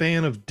biggest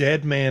fan of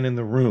Deadman in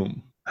the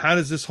room, how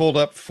does this hold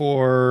up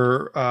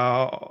for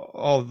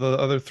all the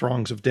other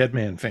throngs of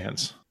Deadman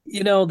fans?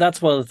 You know,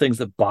 that's one of the things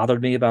that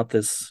bothered me about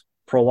this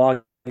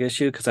prologue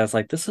issue, because I was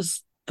like, this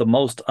is the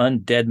most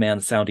un-Deadman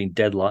sounding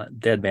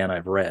Deadman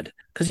I've read.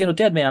 Because, you know,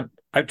 Deadman,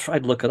 I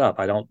tried to look it up.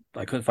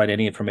 I couldn't find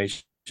any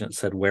information that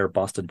said where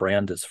Boston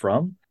Brand is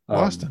from.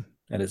 Boston.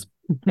 And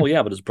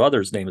but his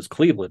brother's name is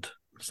Cleveland.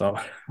 So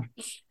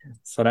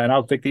I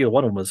don't think either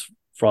one of them was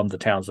from the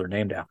towns they're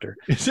named after.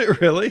 Is it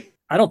really?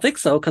 I don't think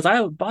so, because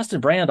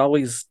Boston Brand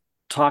always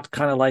talked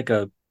kind of like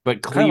a...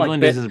 But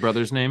Cleveland is his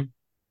brother's name?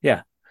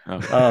 Yeah.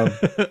 Oh.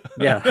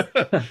 Yeah.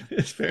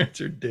 His parents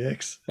are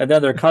dicks. And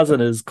then their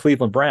cousin is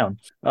Cleveland Brown.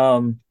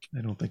 I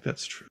don't think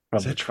that's true.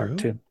 Is that true?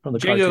 From the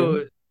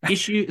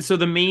cartoon. So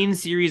the main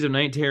series of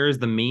Night Terrors,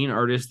 the main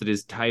artist that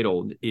is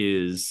titled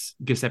is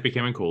Giuseppe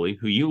Camuncoli,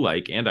 who you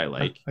like and I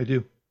like. I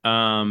do.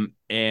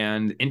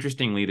 And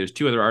interestingly, there's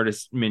 2 other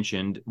artists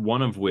mentioned,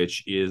 one of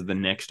which is the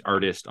next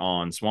artist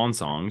on Swan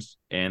Songs,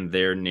 and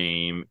their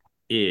name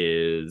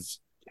is,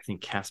 I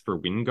think, Casper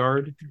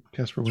Wingard.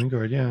 Casper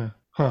Wingard, yeah.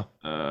 Huh.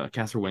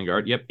 Casper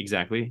Wingard. Yep,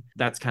 exactly.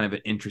 That's kind of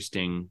an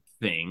interesting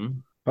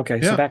thing. Okay,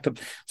 yeah. so back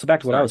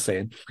to what I was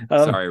saying.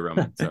 Sorry,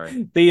 Roman.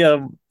 Sorry.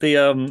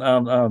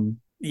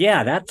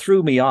 Yeah, that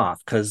threw me off,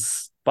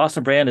 because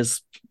Boston Brand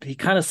he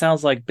kind of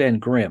sounds like Ben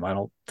Grimm. I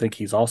don't think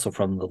he's also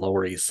from the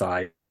Lower East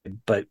Side,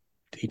 but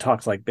he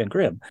talks like Ben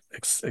Grimm,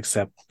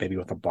 except maybe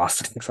with a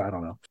Boston accent. I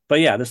don't know.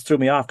 But yeah, this threw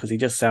me off because he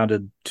just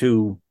sounded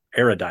too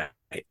erudite.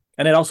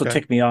 And it also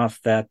ticked me off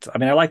that, I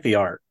mean, I like the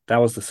art. That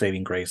was the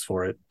saving grace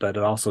for it. But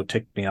it also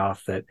ticked me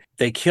off that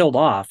they killed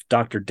off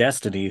Dr.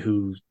 Destiny,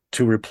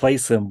 to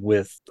replace him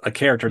with a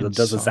character that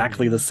does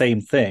exactly the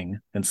same thing,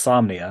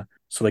 Insomnia.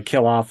 So they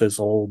kill off this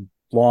old,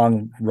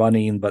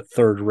 long-running but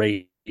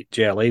third-rate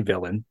JLA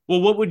villain.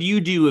 Well, what would you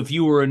do if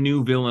you were a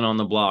new villain on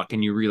the block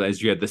and you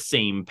realized you had the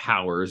same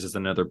powers as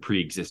another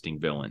pre-existing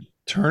villain?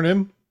 Turn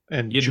him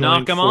and you'd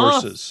knock him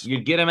off.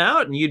 You'd get him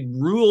out and you'd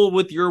rule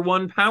with your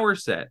one power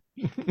set.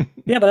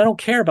 Yeah, but I don't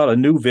care about a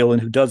new villain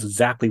who does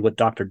exactly what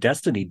Dr.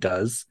 Destiny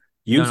does.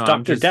 Use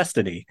Dr.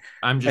 Destiny.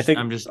 I'm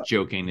just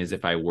joking as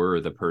if I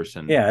were the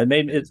person. Yeah, it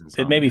made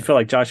me feel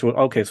like Joshua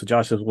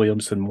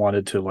Williamson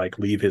wanted to like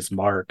leave his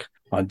mark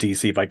on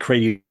DC by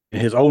creating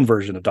his own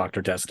version of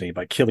Dr. Destiny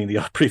by killing the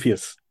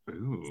previous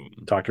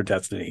Dr.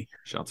 Destiny.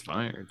 Shots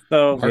fired.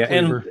 So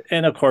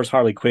and of course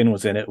Harley Quinn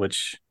was in it,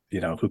 which,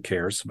 you know, who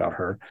cares about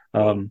her?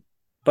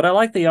 But I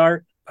like the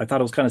art. I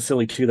thought it was kind of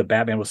silly too that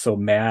Batman was so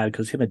mad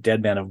because him and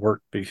Deadman have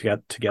worked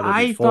together before.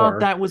 I thought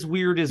that was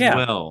weird as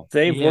well.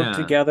 They've worked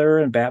together,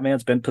 and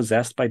Batman's been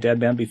possessed by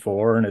Deadman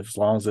before, and as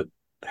long as it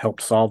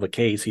helped solve the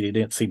case, he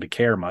didn't seem to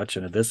care much.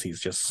 And in this, he's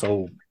just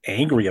so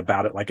angry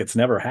about it, like it's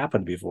never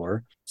happened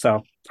before.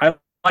 So I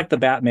like the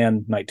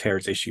Batman Night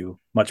Terrors issue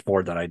much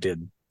more than I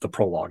did the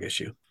prologue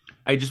issue.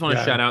 I just want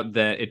to shout out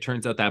that it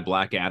turns out that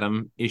Black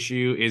Adam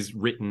issue is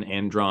written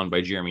and drawn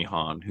by Jeremy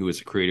Hahn, who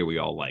is a creator we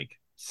all like.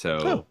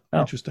 So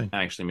interesting.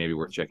 Actually, maybe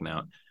worth checking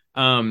out.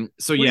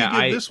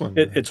 This one.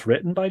 It's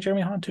written by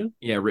Jeremy Hahn too.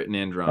 Yeah, written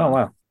and drawn. Oh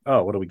wow.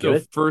 Oh, what do we give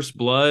it? First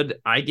Blood.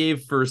 I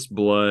gave First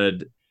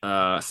Blood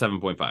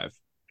 7.5.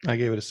 I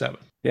gave it a 7.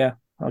 Yeah,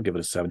 I'll give it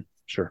a 7.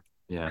 Sure.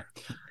 Yeah.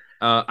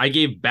 I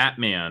gave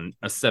Batman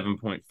a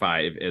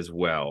 7.5 as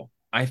well.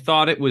 I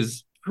thought it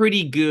was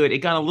pretty good. It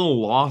got a little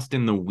lost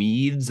in the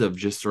weeds of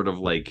just sort of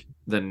like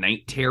the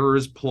Night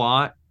Terrors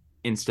plot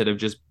instead of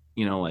just,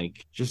 you know,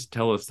 like just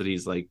tell us that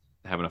he's like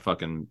having a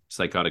fucking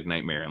psychotic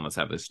nightmare and let's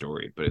have this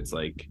story. But it's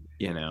like,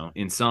 you know,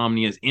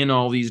 Insomnia's in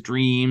all these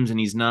dreams and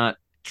he's not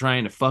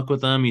trying to fuck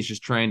with them. He's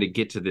just trying to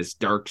get to this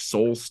dark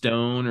soul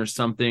stone or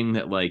something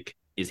that like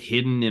is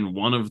hidden in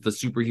one of the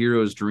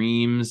superheroes'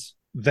 dreams.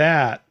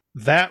 that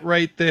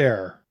right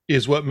there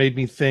is what made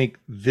me think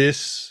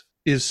this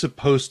is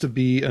supposed to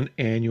be an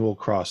annual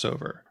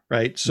crossover,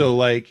 right? So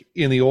like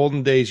in the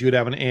olden days, you would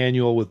have an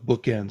annual with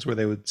bookends where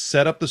they would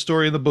set up the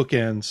story in the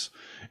bookends,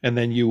 and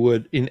then you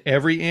would, in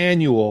every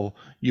annual,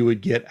 you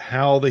would get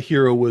how the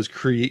hero was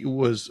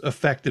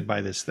affected by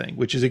this thing,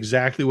 which is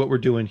exactly what we're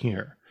doing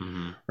here.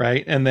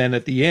 Right. And then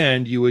at the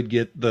end, you would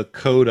get the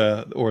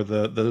coda or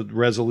the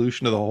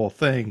resolution of the whole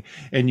thing.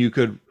 And you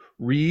could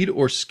read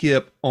or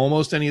skip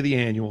almost any of the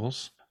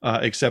annuals,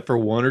 except for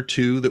one or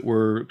two that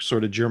were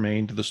sort of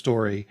germane to the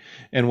story.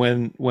 And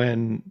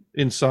when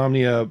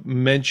Insomnia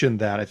mentioned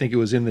that, I think it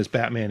was in this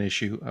Batman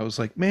issue, I was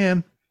like,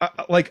 man,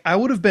 I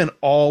would have been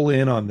all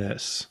in on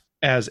this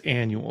as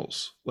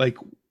annuals, like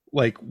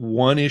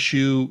one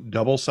issue,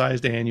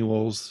 double-sized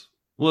annuals.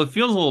 Well, it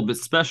feels a little bit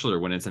specialer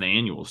when it's an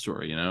annual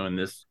story, and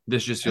this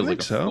just feels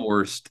like a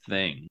forced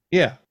thing.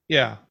 Yeah.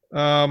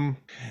 And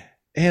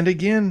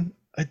again,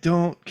 I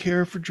don't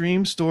care for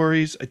dream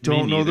stories. I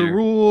don't know the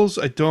rules.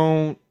 I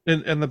don't,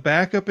 and the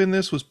backup in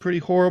this was pretty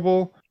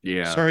horrible.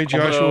 Yeah. Sorry,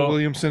 Joshua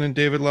Williamson and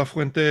David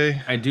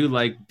LaFuente. I do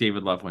like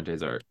David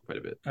LaFuente's art quite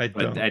a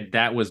bit.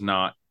 That was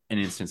not an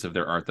instance of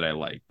their art that I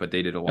liked, but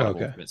they did a lot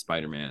of Ultimate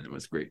Spider-Man. It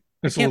was great.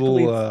 It's a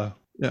little,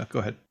 yeah, go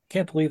ahead.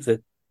 Can't believe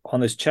that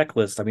on this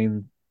checklist, I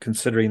mean,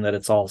 considering that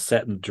it's all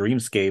set in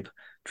dreamscapes,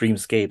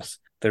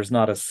 there's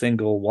not a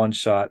single one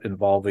shot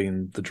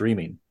involving the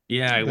dreaming.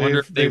 Yeah, I wonder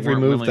if they've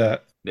removed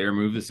that. They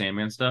removed the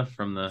Sandman stuff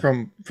from the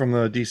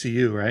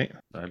DCU, right?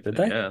 Did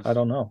they? Guess. I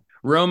don't know.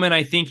 Roman,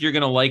 I think you're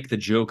gonna like the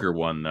Joker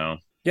one though.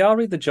 Yeah, I'll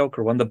read the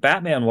Joker one. The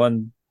Batman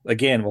one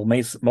again, well,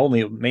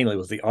 mainly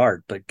was the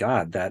art, but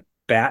God, that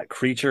bat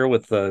creature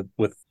with a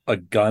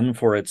gun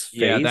for its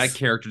face. Yeah, that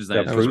character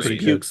design that Bruce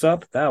pukes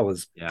up. That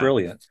was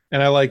brilliant.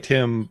 And I liked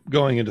him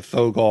going into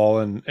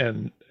Thogol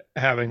and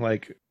having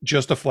like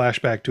just a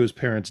flashback to his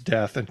parents'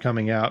 death and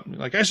coming out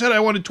like, I said I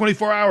wanted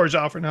 24 hours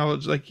off, and now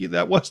it's like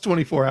that was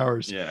 24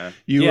 hours. Yeah,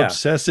 you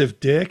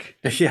obsessive dick.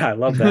 Yeah, I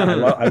love that.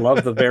 I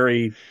love the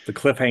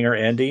cliffhanger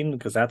ending,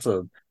 because that's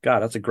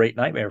a great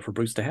nightmare for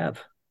Bruce to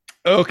have.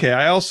 Okay,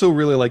 I also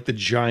really like the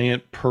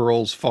giant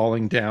pearls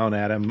falling down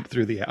at him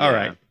through the. All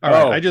right.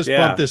 I just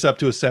bumped this up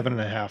to a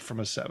 7.5 from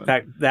a 7.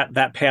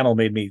 That panel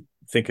made me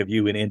think of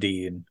you in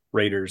Indy and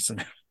Raiders.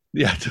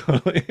 Yeah,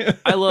 totally.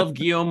 I love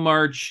Guillaume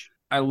March.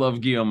 I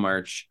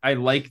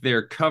like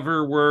their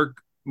cover work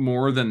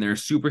more than their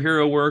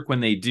superhero work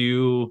when they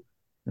do,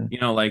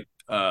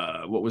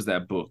 what was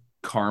that book?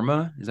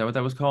 Karma? Is that what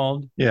that was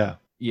called? Yeah.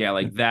 Yeah,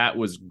 like that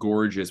was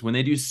gorgeous. When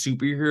they do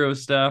superhero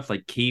stuff,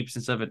 like capes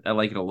and stuff, I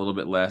like it a little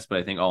bit less, but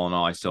I think all in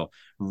all, I still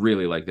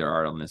really like their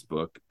art on this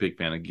book. Big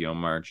fan of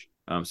Guillaume March.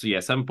 So yeah,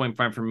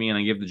 7.5 for me, and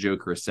I give the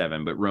Joker a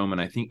 7. But Roman,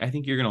 I think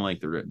you're gonna like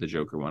the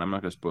Joker one. I'm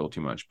not gonna spoil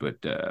too much, but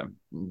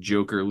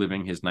Joker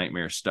living his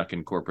nightmare stuck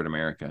in corporate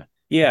America.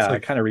 Yeah, like I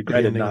kind of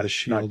regretted not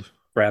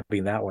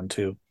grabbing that one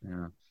too.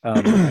 Yeah.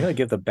 I'm gonna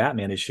give the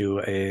Batman issue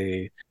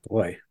at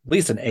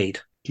least an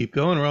 8. Keep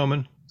going,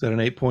 Roman. Is that an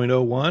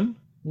 8.01?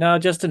 No,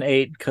 just an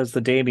 8, because the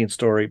Damien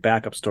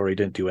backup story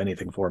didn't do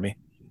anything for me.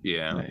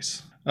 Yeah.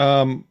 Nice.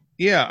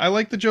 Yeah, I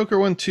like the Joker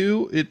one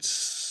too.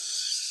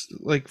 It's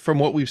like, from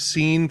what we've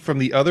seen from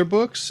the other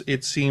books,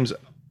 it seems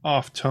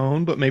off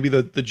tone, but maybe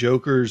the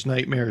Joker's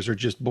nightmares are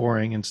just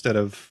boring instead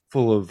of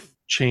full of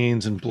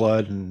chains and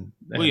blood and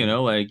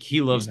well, like he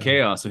loves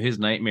chaos, so his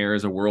nightmare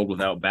is a world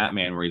without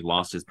Batman where he's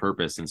lost his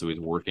purpose, and so he's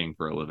working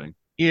for a living.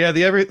 Yeah,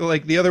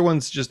 the other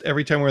ones, just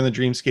every time we're in the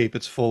dreamscape,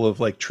 it's full of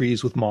like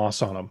trees with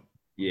moss on them.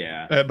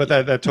 Yeah, but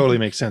that totally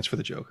makes sense for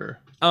the Joker.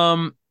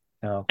 And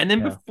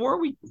then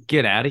before we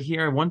get out of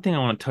here, one thing I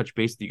want to touch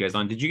base with you guys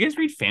on. Did you guys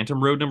read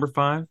Phantom Road number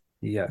 5?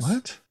 Yes.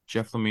 What?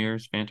 Jeff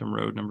Lemire's Phantom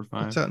Road number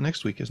 5. It's out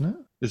next week, isn't it?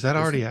 Is that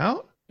already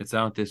out? It's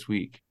out this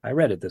week. I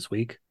read it this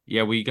week.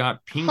 Yeah, we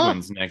got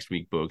Penguins next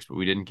week books, but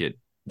we didn't get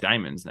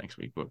Diamonds next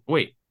week book.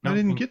 Wait, no, I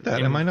didn't get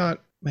that. Am I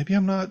not? Maybe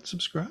I'm not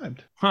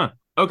subscribed. Huh.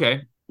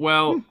 Okay.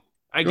 Well,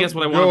 I guess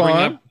what I want to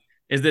bring up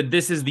is that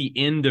this is the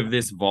end of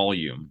this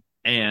volume.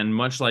 And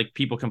much like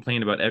people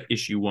complained about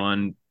issue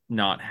 1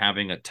 not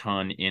having a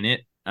ton in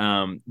it,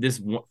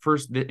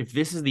 if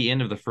this is the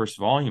end of the first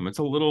volume, it's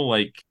a little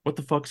like, what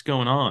the fuck's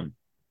going on?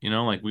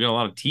 Like we got a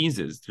lot of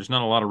teases. There's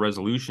not a lot of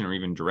resolution or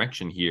even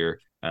direction here.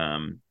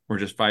 We're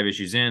just 5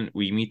 issues in.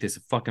 We meet this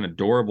fucking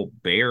adorable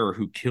bear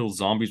who kills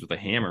zombies with a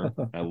hammer.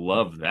 I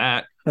love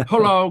that.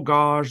 Hello,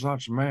 guys,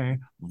 that's me,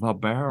 the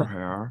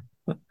bear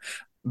here.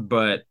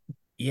 But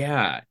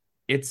yeah,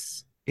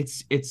 it's.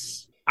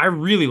 I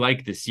really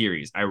like this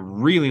series. I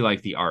really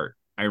like the art.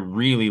 I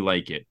really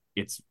like it.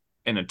 It's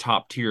in a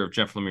top tier of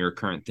Jeff Lemire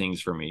current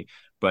things for me.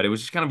 But it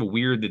was just kind of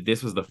weird that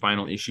this was the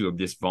final issue of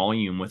this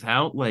volume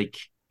without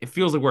it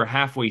feels like we're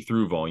halfway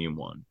through volume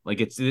 1. Like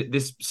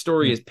this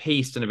story is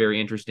paced in a very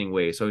interesting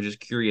way. So I was just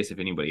curious if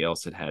anybody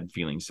else had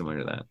feelings similar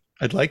to that.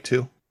 I'd like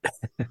to.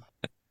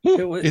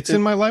 It's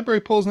in my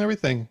library polls and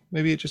everything.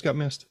 Maybe it just got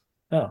missed.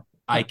 Oh,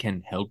 I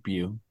can help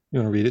you. You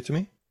want to read it to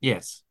me?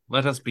 Yes.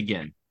 Let us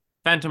begin.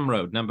 Phantom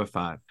Road, number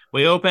 5.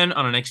 We open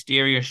on an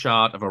exterior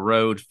shot of a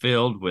road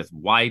filled with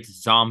white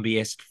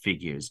zombie-esque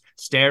figures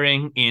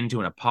staring into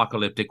an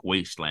apocalyptic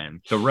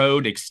wasteland. The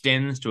road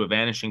extends to a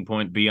vanishing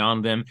point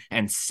beyond them,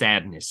 and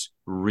sadness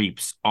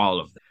reaps all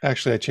of them.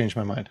 Actually, I changed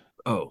my mind.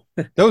 Oh.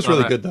 That was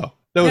really good, though.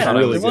 That was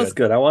really good. It was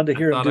good. I wanted to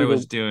hear him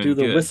do the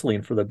good.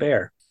 whistling for the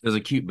bear. There's a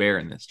cute bear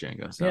in this,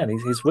 Django. So. Yeah, and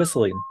he's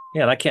whistling.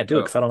 Yeah, and I can't do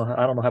it because I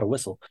don't know how to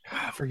whistle.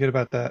 Forget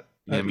about that.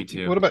 Yeah, me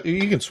too. What about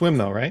you? Can swim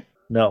though, right?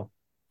 No.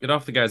 Get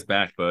off the guy's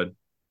back, bud.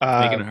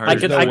 Making it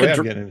hard.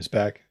 I'm getting his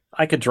back.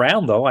 I could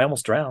drown though. I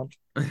almost drowned.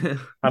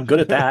 I'm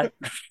good at that.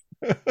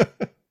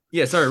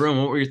 Yeah, sorry,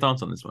 Roman. What were your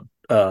thoughts on this one?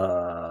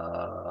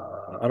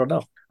 I don't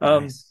know.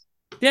 Nice.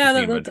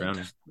 Yeah,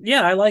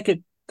 yeah, I like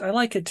it. I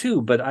like it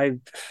too, but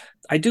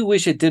I do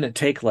wish it didn't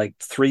take like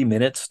 3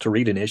 minutes to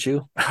read an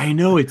issue. I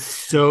know, it's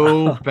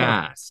so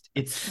fast.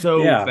 It's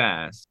so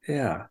fast.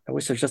 Yeah, I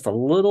wish there's just a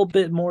little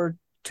bit more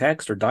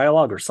text or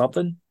dialogue or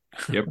something.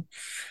 Yep.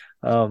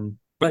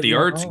 But the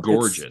art's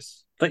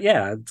gorgeous. But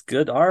yeah, it's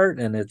good art,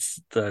 and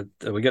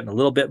we're getting a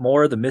little bit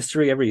more of the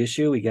mystery every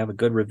issue. We have a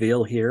good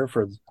reveal here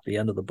for the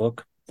end of the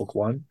book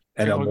 1,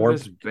 and a more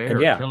this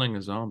bear killing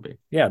a zombie.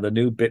 Yeah, the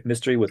new bit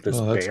mystery with this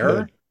bear.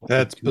 Good.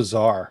 That's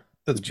bizarre.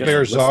 That's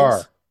Bear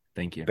Czar.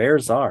 Thank you. Bear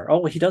Czar.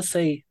 Oh, he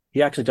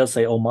actually does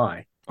say, "Oh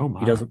my." Oh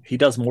my. He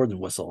does more than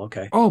whistle.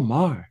 Okay. Oh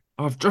my.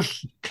 I've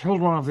just killed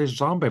one of these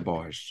zombie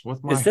boys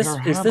with my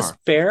hammer. Is this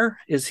fair?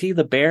 Is he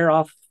the bear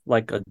off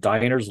like a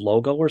diner's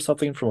logo or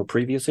something from a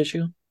previous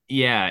issue?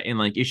 Yeah, in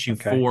like issue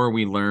 4,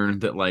 we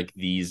learned that like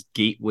these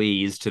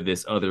gateways to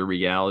this other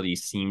reality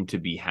seem to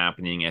be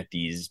happening at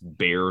these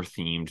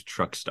bear-themed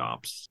truck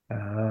stops.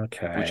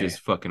 Okay. Which is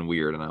fucking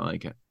weird, and I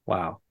like it.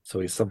 Wow. So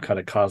he's some kind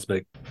of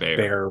cosmic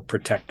bear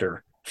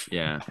protector.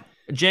 Yeah.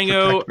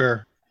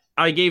 Django,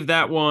 I gave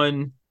that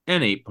one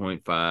an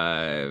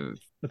 8.5.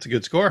 That's a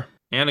good score.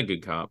 And a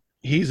good cop.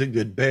 He's a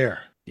good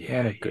bear. Yeah,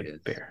 and a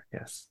good bear.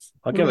 Yes.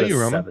 I'll give it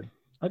a 7.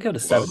 I'll give it a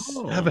 7.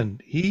 Oh. 7.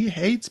 He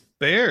hates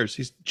bears.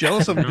 He's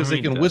jealous of them because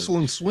they can whistle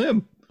and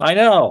swim. I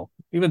know.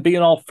 Even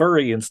being all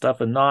furry and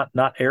stuff and not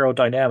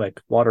aerodynamic,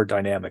 water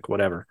dynamic,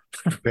 whatever.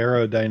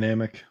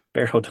 Barodynamic.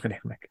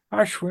 Barodynamic.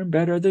 I swim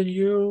better than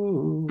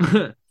you.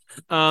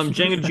 Django,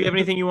 did you have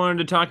anything you wanted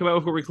to talk about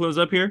before we close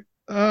up here?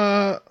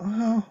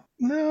 Well,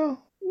 no.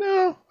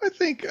 I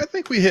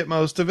think we hit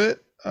most of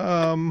it.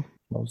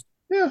 Most.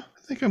 Yeah, I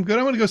think I'm good.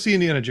 I'm going to go see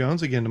Indiana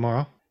Jones again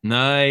tomorrow.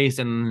 Nice.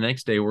 And the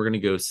next day we're going to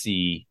go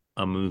see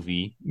a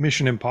movie.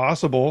 Mission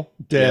Impossible,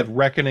 Dead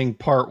Reckoning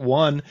Part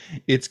 1.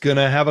 It's going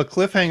to have a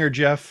cliffhanger,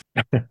 Jeff.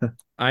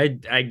 I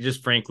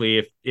just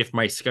frankly, if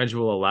my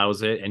schedule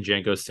allows it and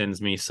Django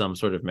sends me some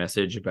sort of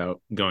message about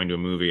going to a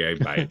movie, I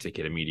buy a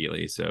ticket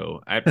immediately.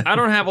 So I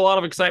don't have a lot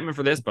of excitement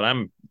for this, but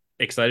I'm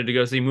excited to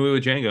go see a movie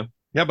with Django.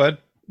 Yeah, bud.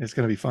 It's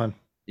going to be fun.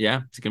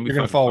 Yeah, it's going to be You're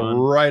going to fall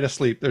right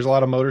asleep. There's a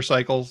lot of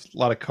motorcycles, a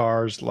lot of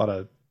cars, a lot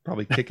of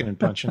probably kicking and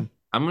punching.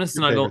 I'm going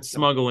to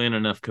smuggle in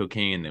enough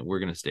cocaine that we're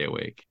going to stay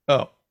awake.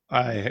 Oh,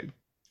 I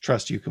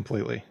trust you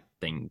completely.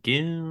 Thank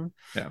you.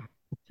 Yeah.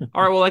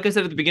 All right. Well, like I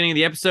said at the beginning of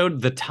the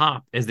episode, the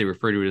top, as they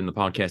refer to it in the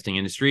podcasting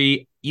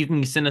industry, you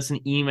can send us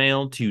an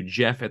email to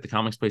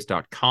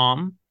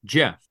jeff@thecomicsplace.com.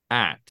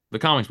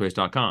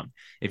 Jeff@thecomicsplace.com.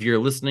 If you're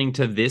listening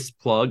to this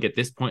plug at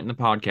this point in the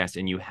podcast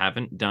and you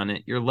haven't done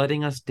it, you're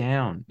letting us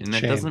down. And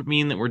that doesn't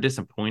mean that we're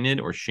disappointed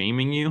or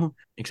shaming you,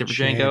 except for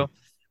Django.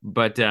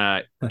 But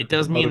it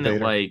does mean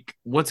that, like,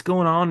 what's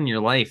going on in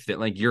your life that,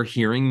 like, you're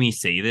hearing me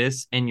say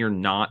this and you're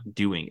not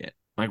doing it.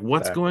 Like,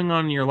 what's going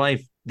on in your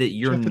life that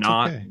you're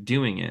not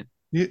doing it?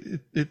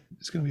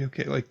 It's going to be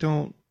okay. Like,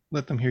 don't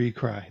let them hear you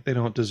cry. They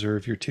don't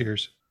deserve your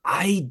tears.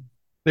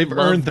 They've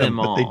earned them,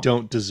 but they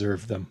don't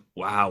deserve them.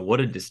 Wow,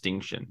 what a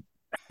distinction.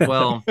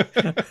 Well,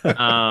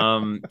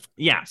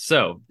 yeah,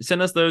 so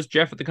send us those,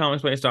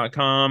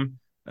 Jeff@thecomicsplace.com.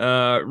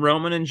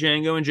 Roman and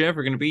Django and Jeff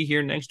are going to be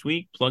here next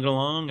week. Plug it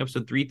along,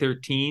 episode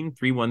 313.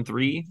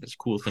 That's a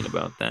cool thing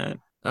about that.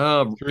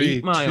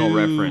 8 Mile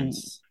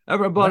reference.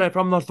 Everybody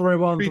from the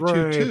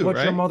 313, put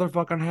your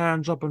motherfucking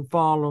hands up and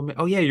follow me.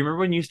 Oh, yeah, you remember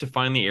when you used to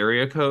find the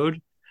area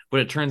code?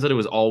 But it turns out it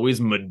was always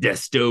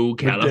Modesto,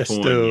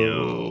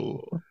 California.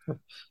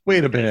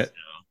 Wait a minute.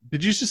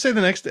 Did you just say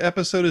the next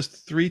episode is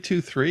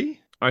 323?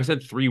 I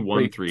said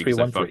 313 because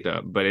I fucked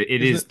up, but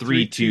it is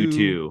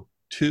 322.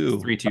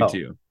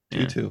 322. Yeah.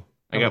 22.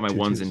 I got my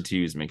ones and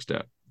twos mixed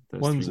up.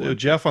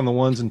 Jeff on the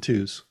ones and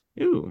twos.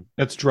 Ooh.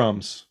 That's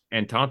drums.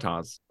 And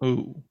tatas.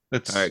 Ooh.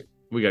 That's all right.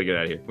 We gotta get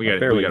out of here. We gotta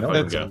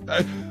fucking go.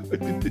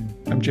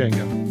 I'm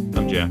Django.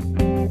 I'm Jeff.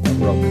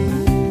 I'm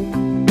Roman.